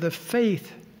according to the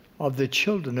faith of the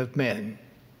children of men.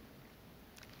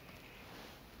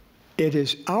 It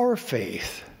is our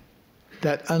faith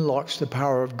that unlocks the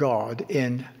power of God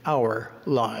in our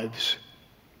lives.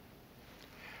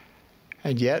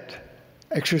 And yet,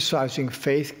 exercising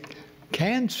faith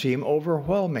can seem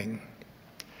overwhelming.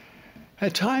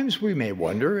 At times we may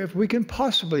wonder if we can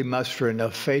possibly muster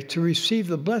enough faith to receive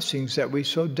the blessings that we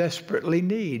so desperately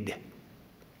need.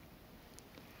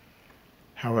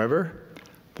 However,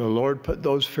 the Lord put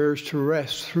those fears to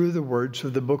rest through the words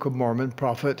of the Book of Mormon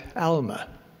prophet Alma.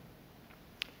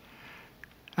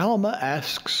 Alma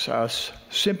asks us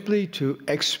simply to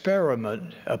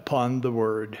experiment upon the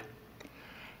Word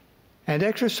and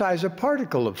exercise a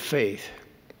particle of faith,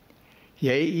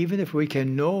 yea, even if we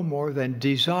can no more than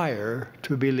desire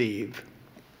to believe.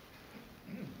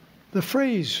 The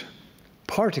phrase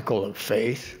particle of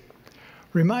faith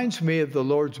reminds me of the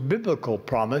Lord's biblical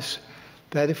promise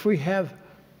that if we have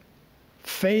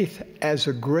faith as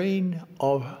a grain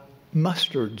of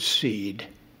mustard seed,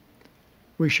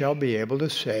 we shall be able to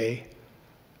say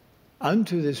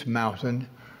unto this mountain,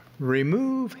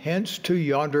 Remove hence to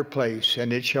yonder place,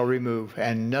 and it shall remove,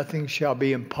 and nothing shall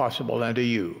be impossible unto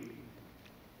you.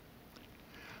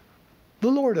 The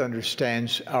Lord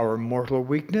understands our mortal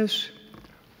weakness.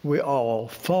 We all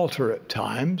falter at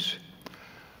times,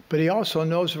 but He also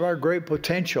knows of our great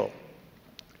potential.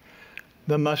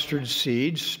 The mustard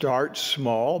seed starts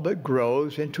small but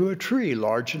grows into a tree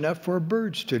large enough for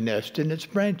birds to nest in its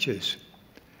branches.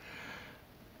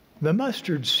 The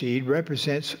mustard seed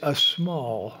represents a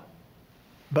small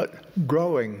but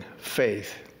growing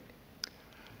faith.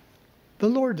 The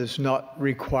Lord does not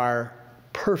require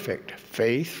perfect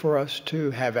faith for us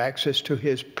to have access to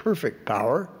His perfect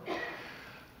power,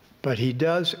 but He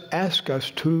does ask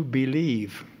us to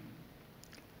believe.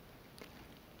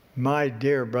 My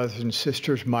dear brothers and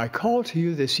sisters, my call to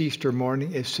you this Easter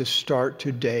morning is to start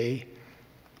today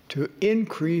to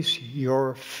increase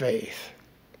your faith.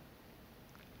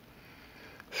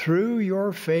 Through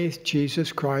your faith,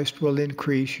 Jesus Christ will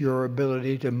increase your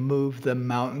ability to move the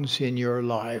mountains in your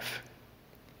life.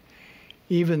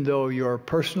 Even though your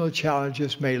personal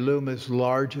challenges may loom as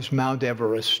large as Mount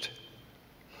Everest,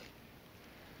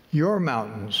 your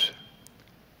mountains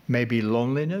may be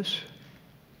loneliness,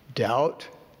 doubt,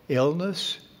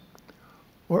 illness,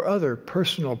 or other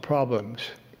personal problems.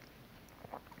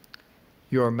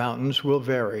 Your mountains will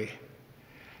vary.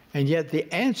 And yet the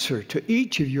answer to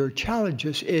each of your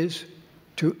challenges is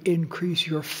to increase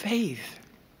your faith.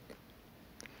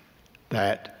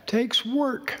 That takes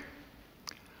work.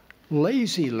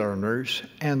 Lazy learners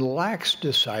and lax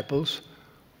disciples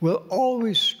will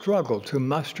always struggle to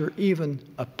muster even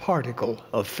a particle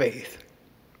of faith.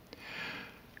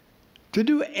 To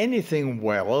do anything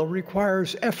well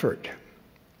requires effort.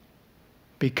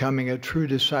 Becoming a true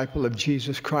disciple of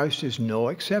Jesus Christ is no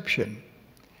exception.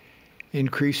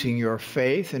 Increasing your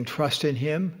faith and trust in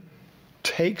Him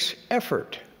takes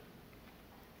effort.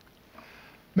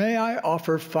 May I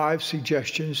offer 5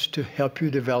 suggestions to help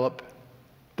you develop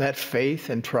that faith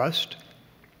and trust?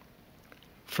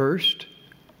 First,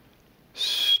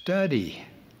 study.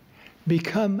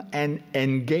 Become an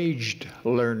engaged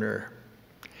learner.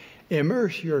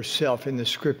 Immerse yourself in the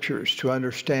Scriptures to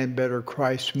understand better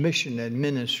Christ's mission and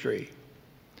ministry.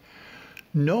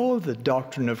 Know the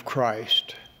doctrine of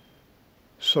Christ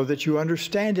so that you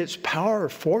understand its power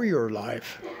for your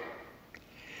life.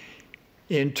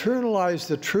 Internalize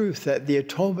the truth that the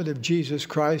atonement of Jesus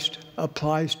Christ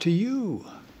applies to you.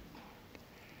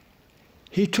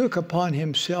 He took upon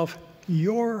Himself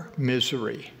your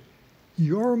misery,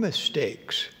 your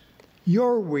mistakes,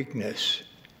 your weakness,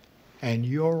 and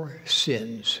your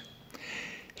sins.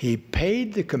 He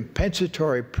paid the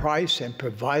compensatory price and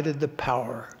provided the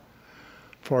power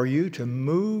for you to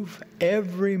move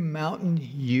every mountain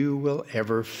you will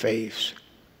ever face.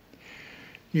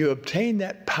 You obtain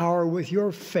that power with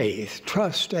your faith,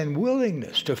 trust, and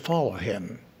willingness to follow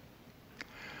Him.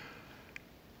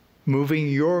 Moving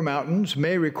your mountains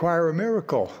may require a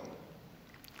miracle.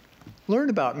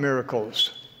 Learn about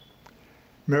miracles.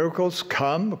 Miracles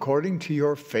come according to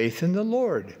your faith in the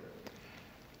Lord.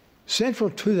 Central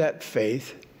to that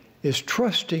faith is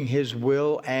trusting His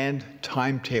will and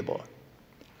timetable.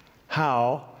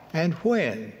 How and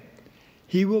when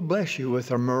He will bless you with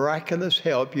the miraculous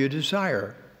help you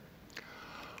desire.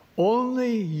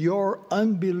 Only your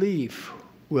unbelief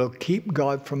will keep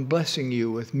God from blessing you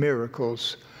with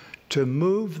miracles to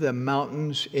move the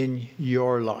mountains in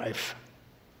your life.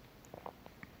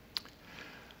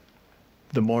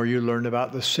 The more you learn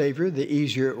about the Savior, the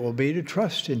easier it will be to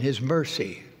trust in His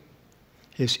mercy,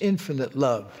 His infinite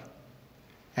love,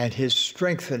 and His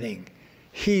strengthening,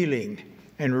 healing,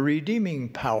 and redeeming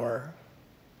power.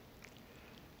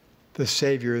 The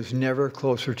Savior is never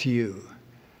closer to you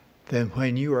than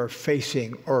when you are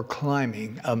facing or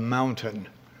climbing a mountain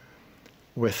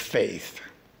with faith.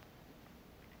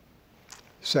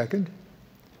 Second,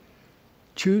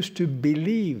 choose to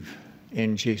believe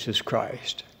in Jesus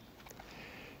Christ.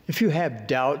 If you have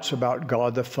doubts about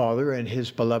God the Father and His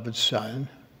beloved Son,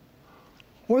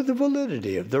 or the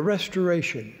validity of the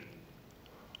restoration,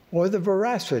 or the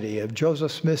veracity of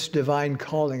Joseph Smith's divine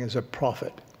calling as a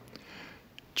prophet,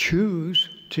 choose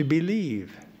to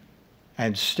believe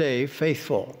and stay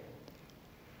faithful.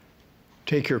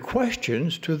 Take your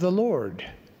questions to the Lord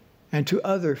and to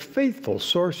other faithful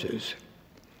sources.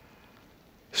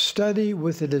 Study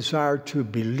with a desire to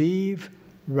believe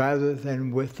rather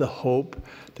than with the hope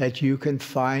that you can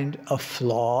find a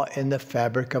flaw in the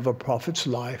fabric of a prophet's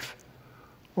life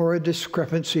or a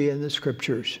discrepancy in the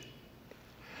Scriptures.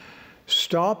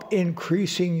 Stop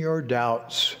increasing your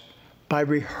doubts by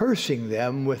rehearsing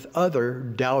them with other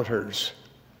doubters.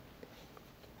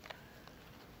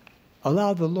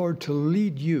 Allow the Lord to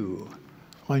lead you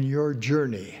on your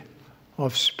journey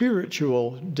of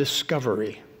spiritual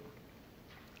discovery.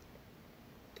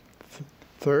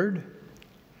 Third,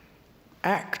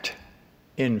 act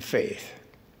in faith.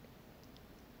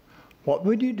 What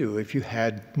would you do if you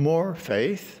had more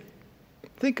faith?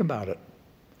 Think about it.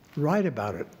 Write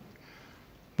about it.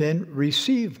 Then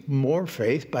receive more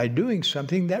faith by doing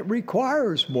something that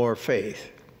requires more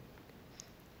faith.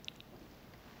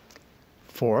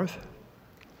 Fourth,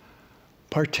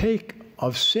 partake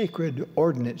of sacred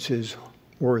ordinances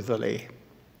worthily.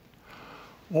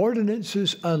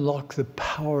 Ordinances unlock the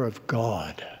power of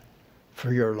God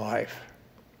for your life.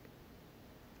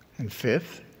 And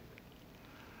fifth,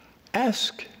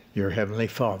 ask your Heavenly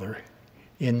Father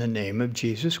in the name of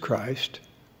Jesus Christ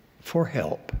for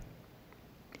help.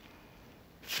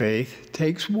 Faith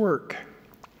takes work.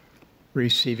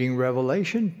 Receiving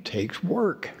revelation takes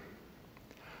work.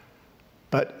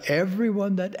 But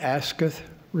everyone that asketh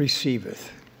receiveth,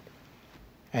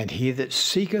 and he that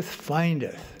seeketh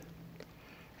findeth,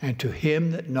 and to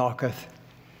him that knocketh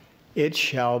it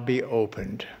shall be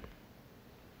opened.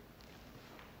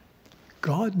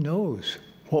 God knows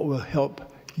what will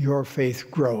help your faith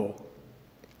grow.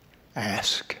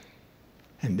 Ask,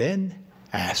 and then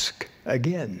ask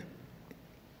again.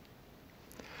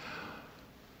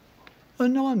 A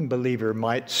non-believer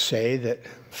might say that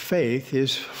faith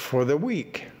is for the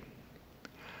weak.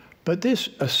 But this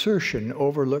assertion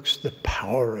overlooks the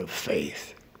power of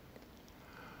faith.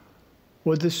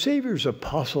 Would the Savior's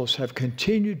apostles have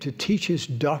continued to teach his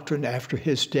doctrine after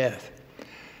his death,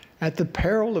 at the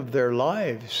peril of their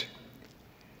lives,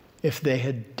 if they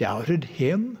had doubted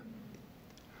him?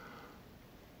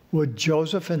 Would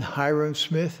Joseph and Hyrum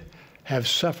Smith have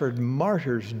suffered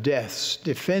martyrs' deaths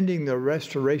defending the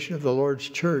restoration of the Lord's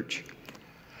church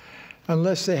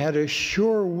unless they had a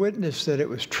sure witness that it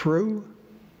was true?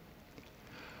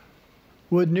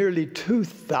 Would nearly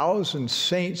 2,000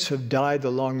 saints have died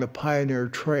along the Pioneer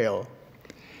Trail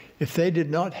if they did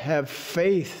not have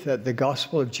faith that the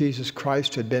gospel of Jesus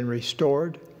Christ had been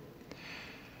restored?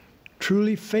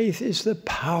 Truly, faith is the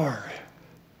power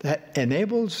that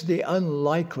enables the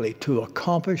unlikely to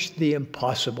accomplish the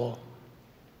impossible.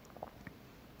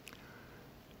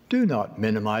 Do not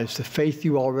minimize the faith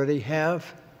you already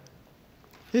have.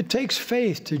 It takes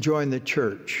faith to join the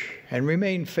church and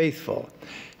remain faithful.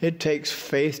 It takes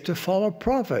faith to follow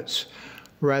prophets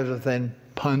rather than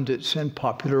pundits and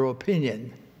popular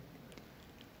opinion.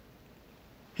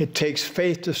 It takes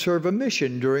faith to serve a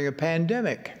mission during a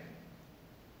pandemic.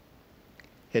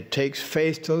 It takes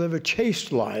faith to live a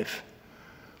chaste life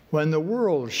when the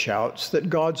world shouts that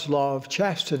God's law of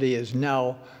chastity is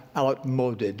now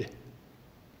outmoded.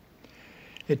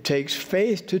 It takes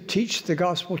faith to teach the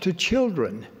gospel to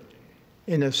children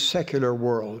in a secular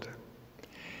world.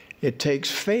 It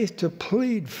takes faith to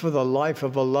plead for the life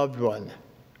of a loved one,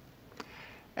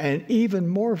 and even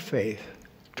more faith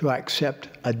to accept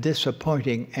a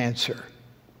disappointing answer.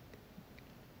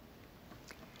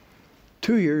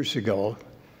 2 years ago,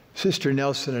 Sister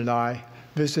Nelson and I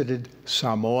visited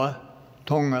Samoa,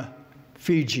 Tonga,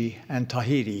 Fiji, and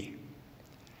Tahiti.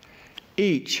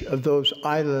 Each of those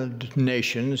island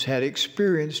nations had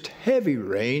experienced heavy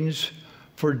rains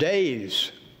for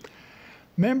days.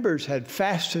 Members had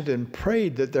fasted and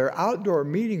prayed that their outdoor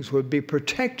meetings would be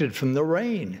protected from the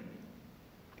rain.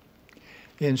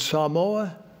 In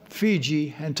Samoa,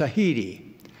 Fiji, and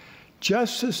Tahiti,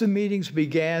 just as the meetings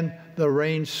began, the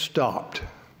rain stopped.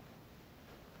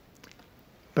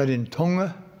 But in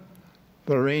Tonga,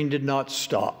 the rain did not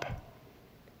stop.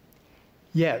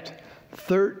 Yet,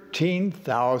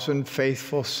 13,000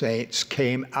 faithful saints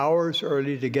came hours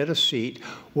early to get a seat,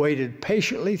 waited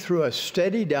patiently through a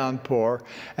steady downpour,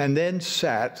 and then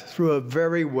sat through a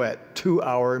very wet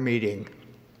 2-hour meeting.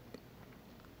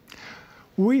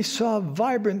 We saw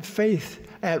vibrant faith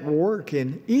at work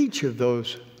in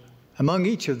among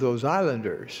each of those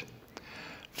islanders.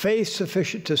 Faith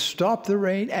sufficient to stop the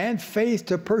rain and faith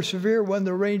to persevere when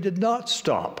the rain did not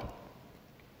stop.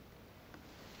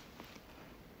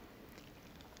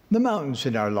 The mountains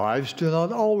in our lives do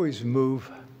not always move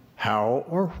how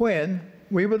or when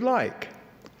we would like,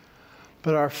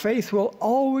 but our faith will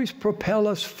always propel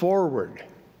us forward.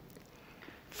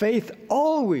 Faith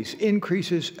always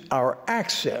increases our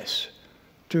access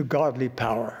to godly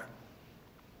power.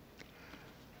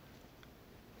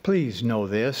 Please know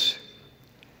this.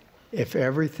 If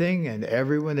everything and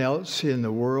everyone else in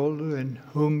the world in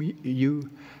whom you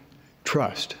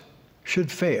trust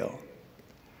should fail,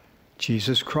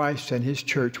 Jesus Christ and his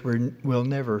church will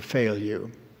never fail you.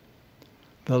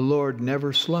 The Lord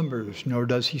never slumbers, nor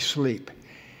does he sleep.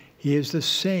 He is the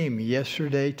same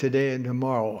yesterday, today, and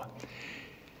tomorrow.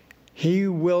 He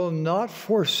will not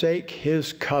forsake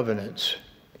his covenants,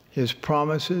 his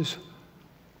promises,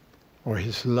 or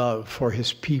his love for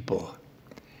his people.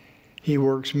 He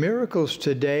works miracles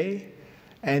today,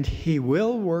 and he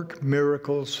will work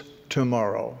miracles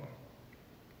tomorrow.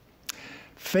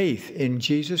 Faith in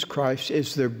Jesus Christ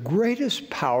is the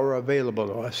greatest power available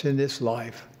to us in this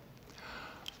life.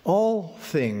 All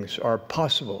things are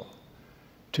possible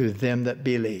to them that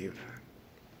believe.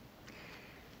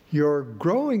 Your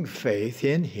growing faith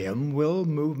in him will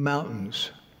move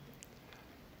mountains,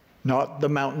 not the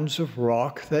mountains of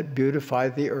rock that beautify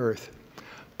the earth,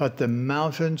 but the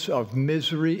mountains of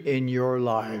misery in your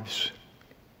lives.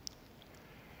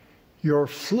 Your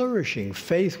flourishing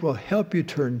faith will help you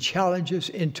turn challenges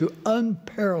into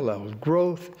unparalleled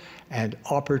growth and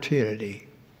opportunity.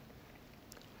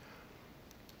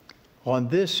 On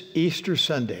this Easter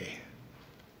Sunday,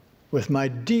 with my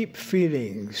deep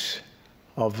feelings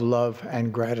of love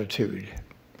and gratitude,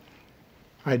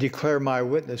 I declare my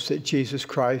witness that Jesus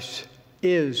Christ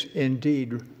is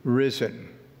indeed risen.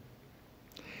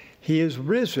 He is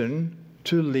risen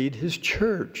to lead his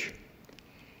church.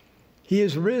 He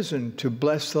is risen to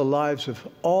bless the lives of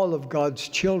all of God's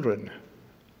children,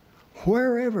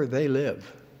 wherever they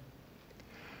live.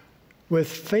 With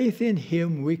faith in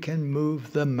him, we can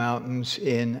move the mountains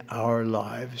in our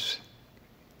lives.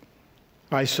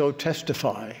 I so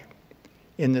testify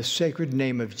in the sacred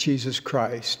name of Jesus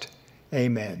Christ.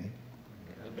 Amen.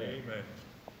 Amen.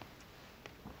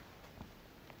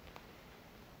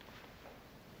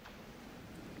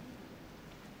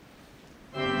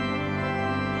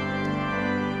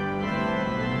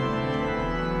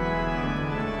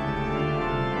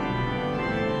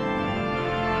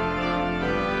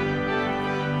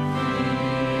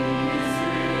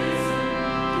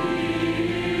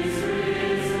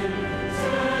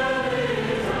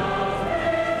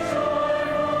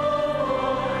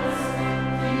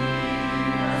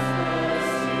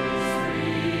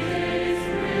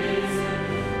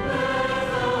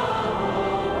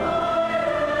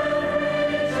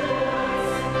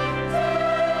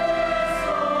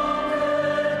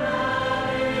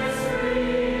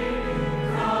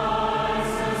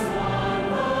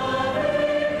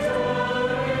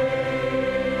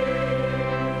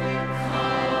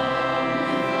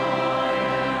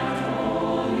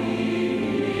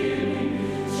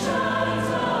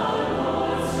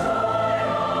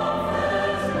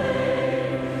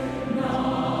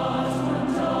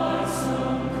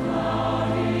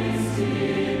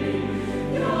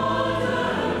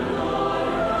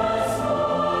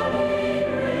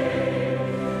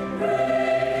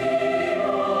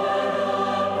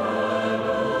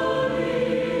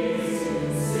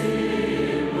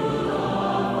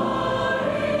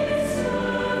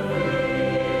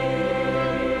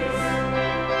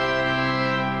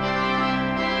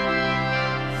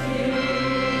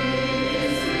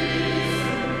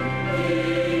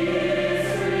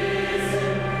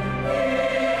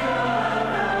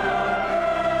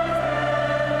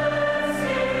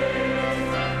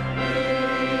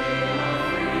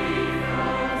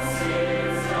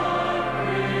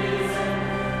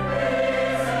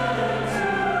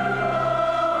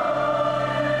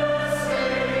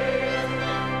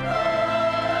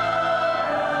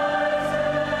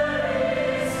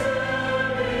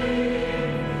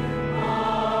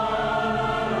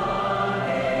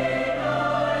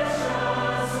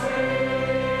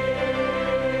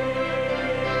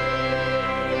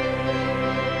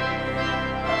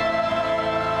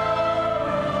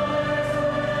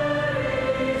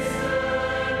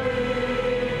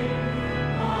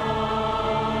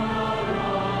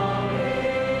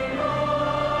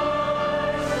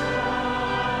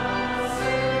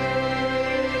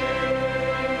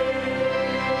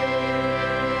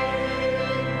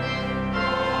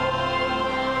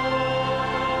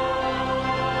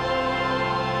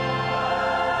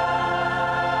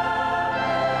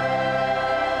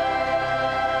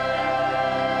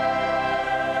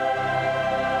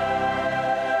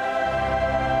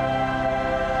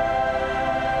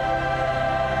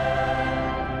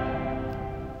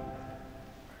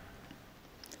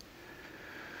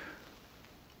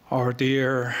 Our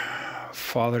dear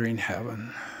Father in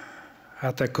heaven,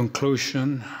 at the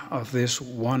conclusion of this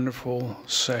wonderful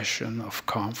session of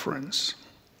conference,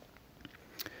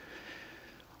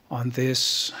 on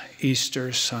this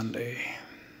Easter Sunday,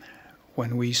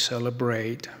 when we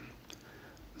celebrate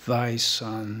thy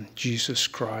Son, Jesus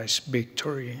Christ's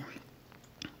victory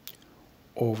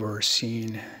over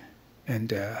sin and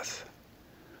death,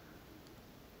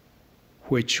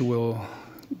 which will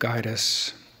guide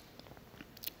us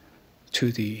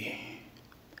to Thee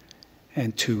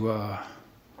and to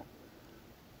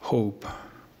hope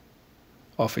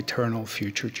of eternal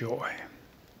future joy.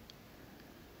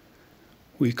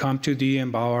 We come to Thee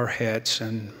and bow our heads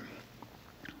and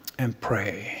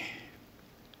pray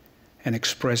and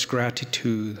express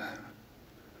gratitude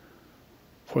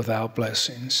for Thy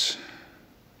blessings,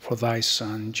 for Thy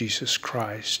Son, Jesus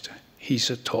Christ, His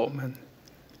atonement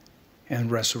and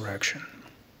resurrection.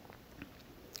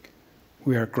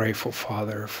 We are grateful,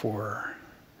 Father, for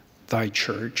Thy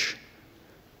church,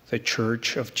 the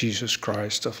Church of Jesus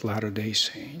Christ of Latter-day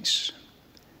Saints.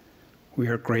 We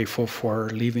are grateful for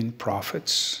living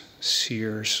prophets,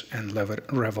 seers, and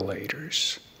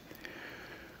revelators.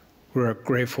 We are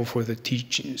grateful for the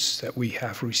teachings that we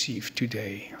have received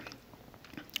today.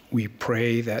 We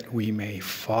pray that we may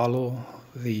follow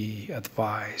the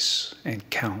advice and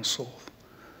counsel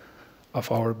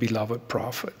of our beloved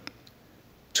prophet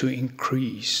to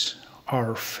increase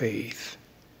our faith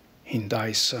in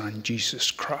Thy Son,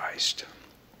 Jesus Christ.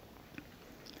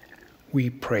 We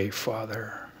pray,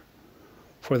 Father,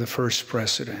 for the first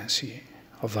presidency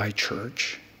of Thy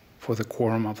church, for the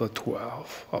quorum of the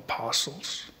 12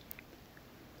 apostles.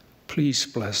 Please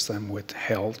bless them with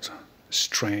health,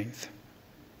 strength,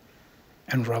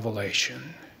 and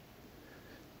revelation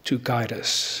to guide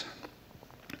us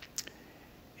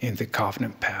in the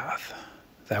covenant path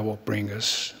that will bring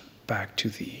us back to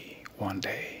Thee one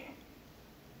day.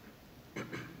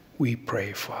 We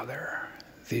pray, Father,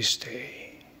 this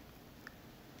day,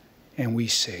 and we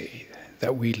say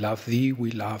that we love Thee,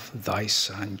 we love Thy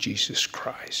Son, Jesus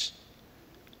Christ,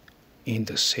 in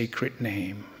the sacred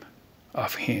name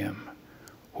of Him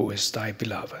who is Thy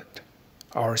beloved,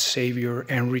 our Savior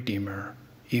and Redeemer,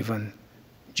 even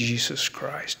Jesus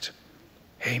Christ.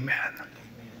 Amen.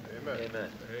 Amen. Amen. Amen.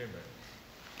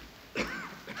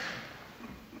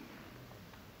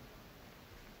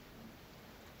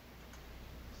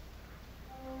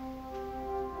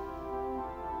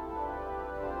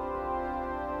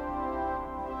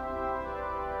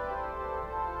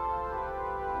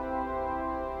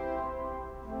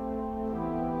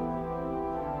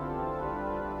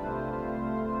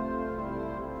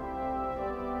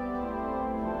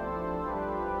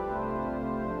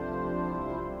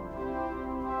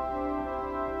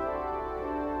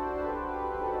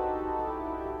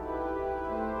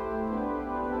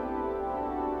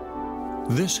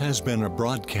 This has been a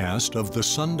broadcast of the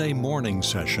Sunday morning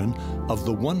session of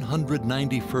the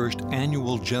 191st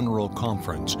Annual General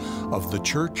Conference of the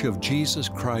Church of Jesus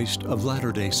Christ of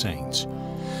Latter-day Saints.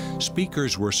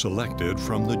 Speakers were selected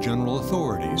from the general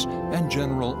authorities and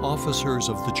general officers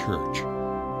of the church.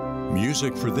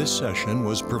 Music for this session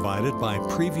was provided by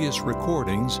previous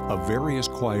recordings of various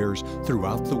choirs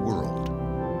throughout the world.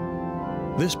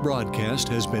 This broadcast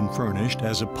has been furnished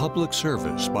as a public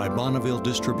service by Bonneville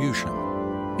Distribution.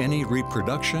 Any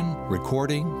reproduction,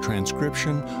 recording,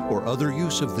 transcription, or other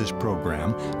use of this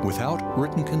program without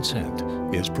written consent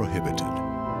is prohibited.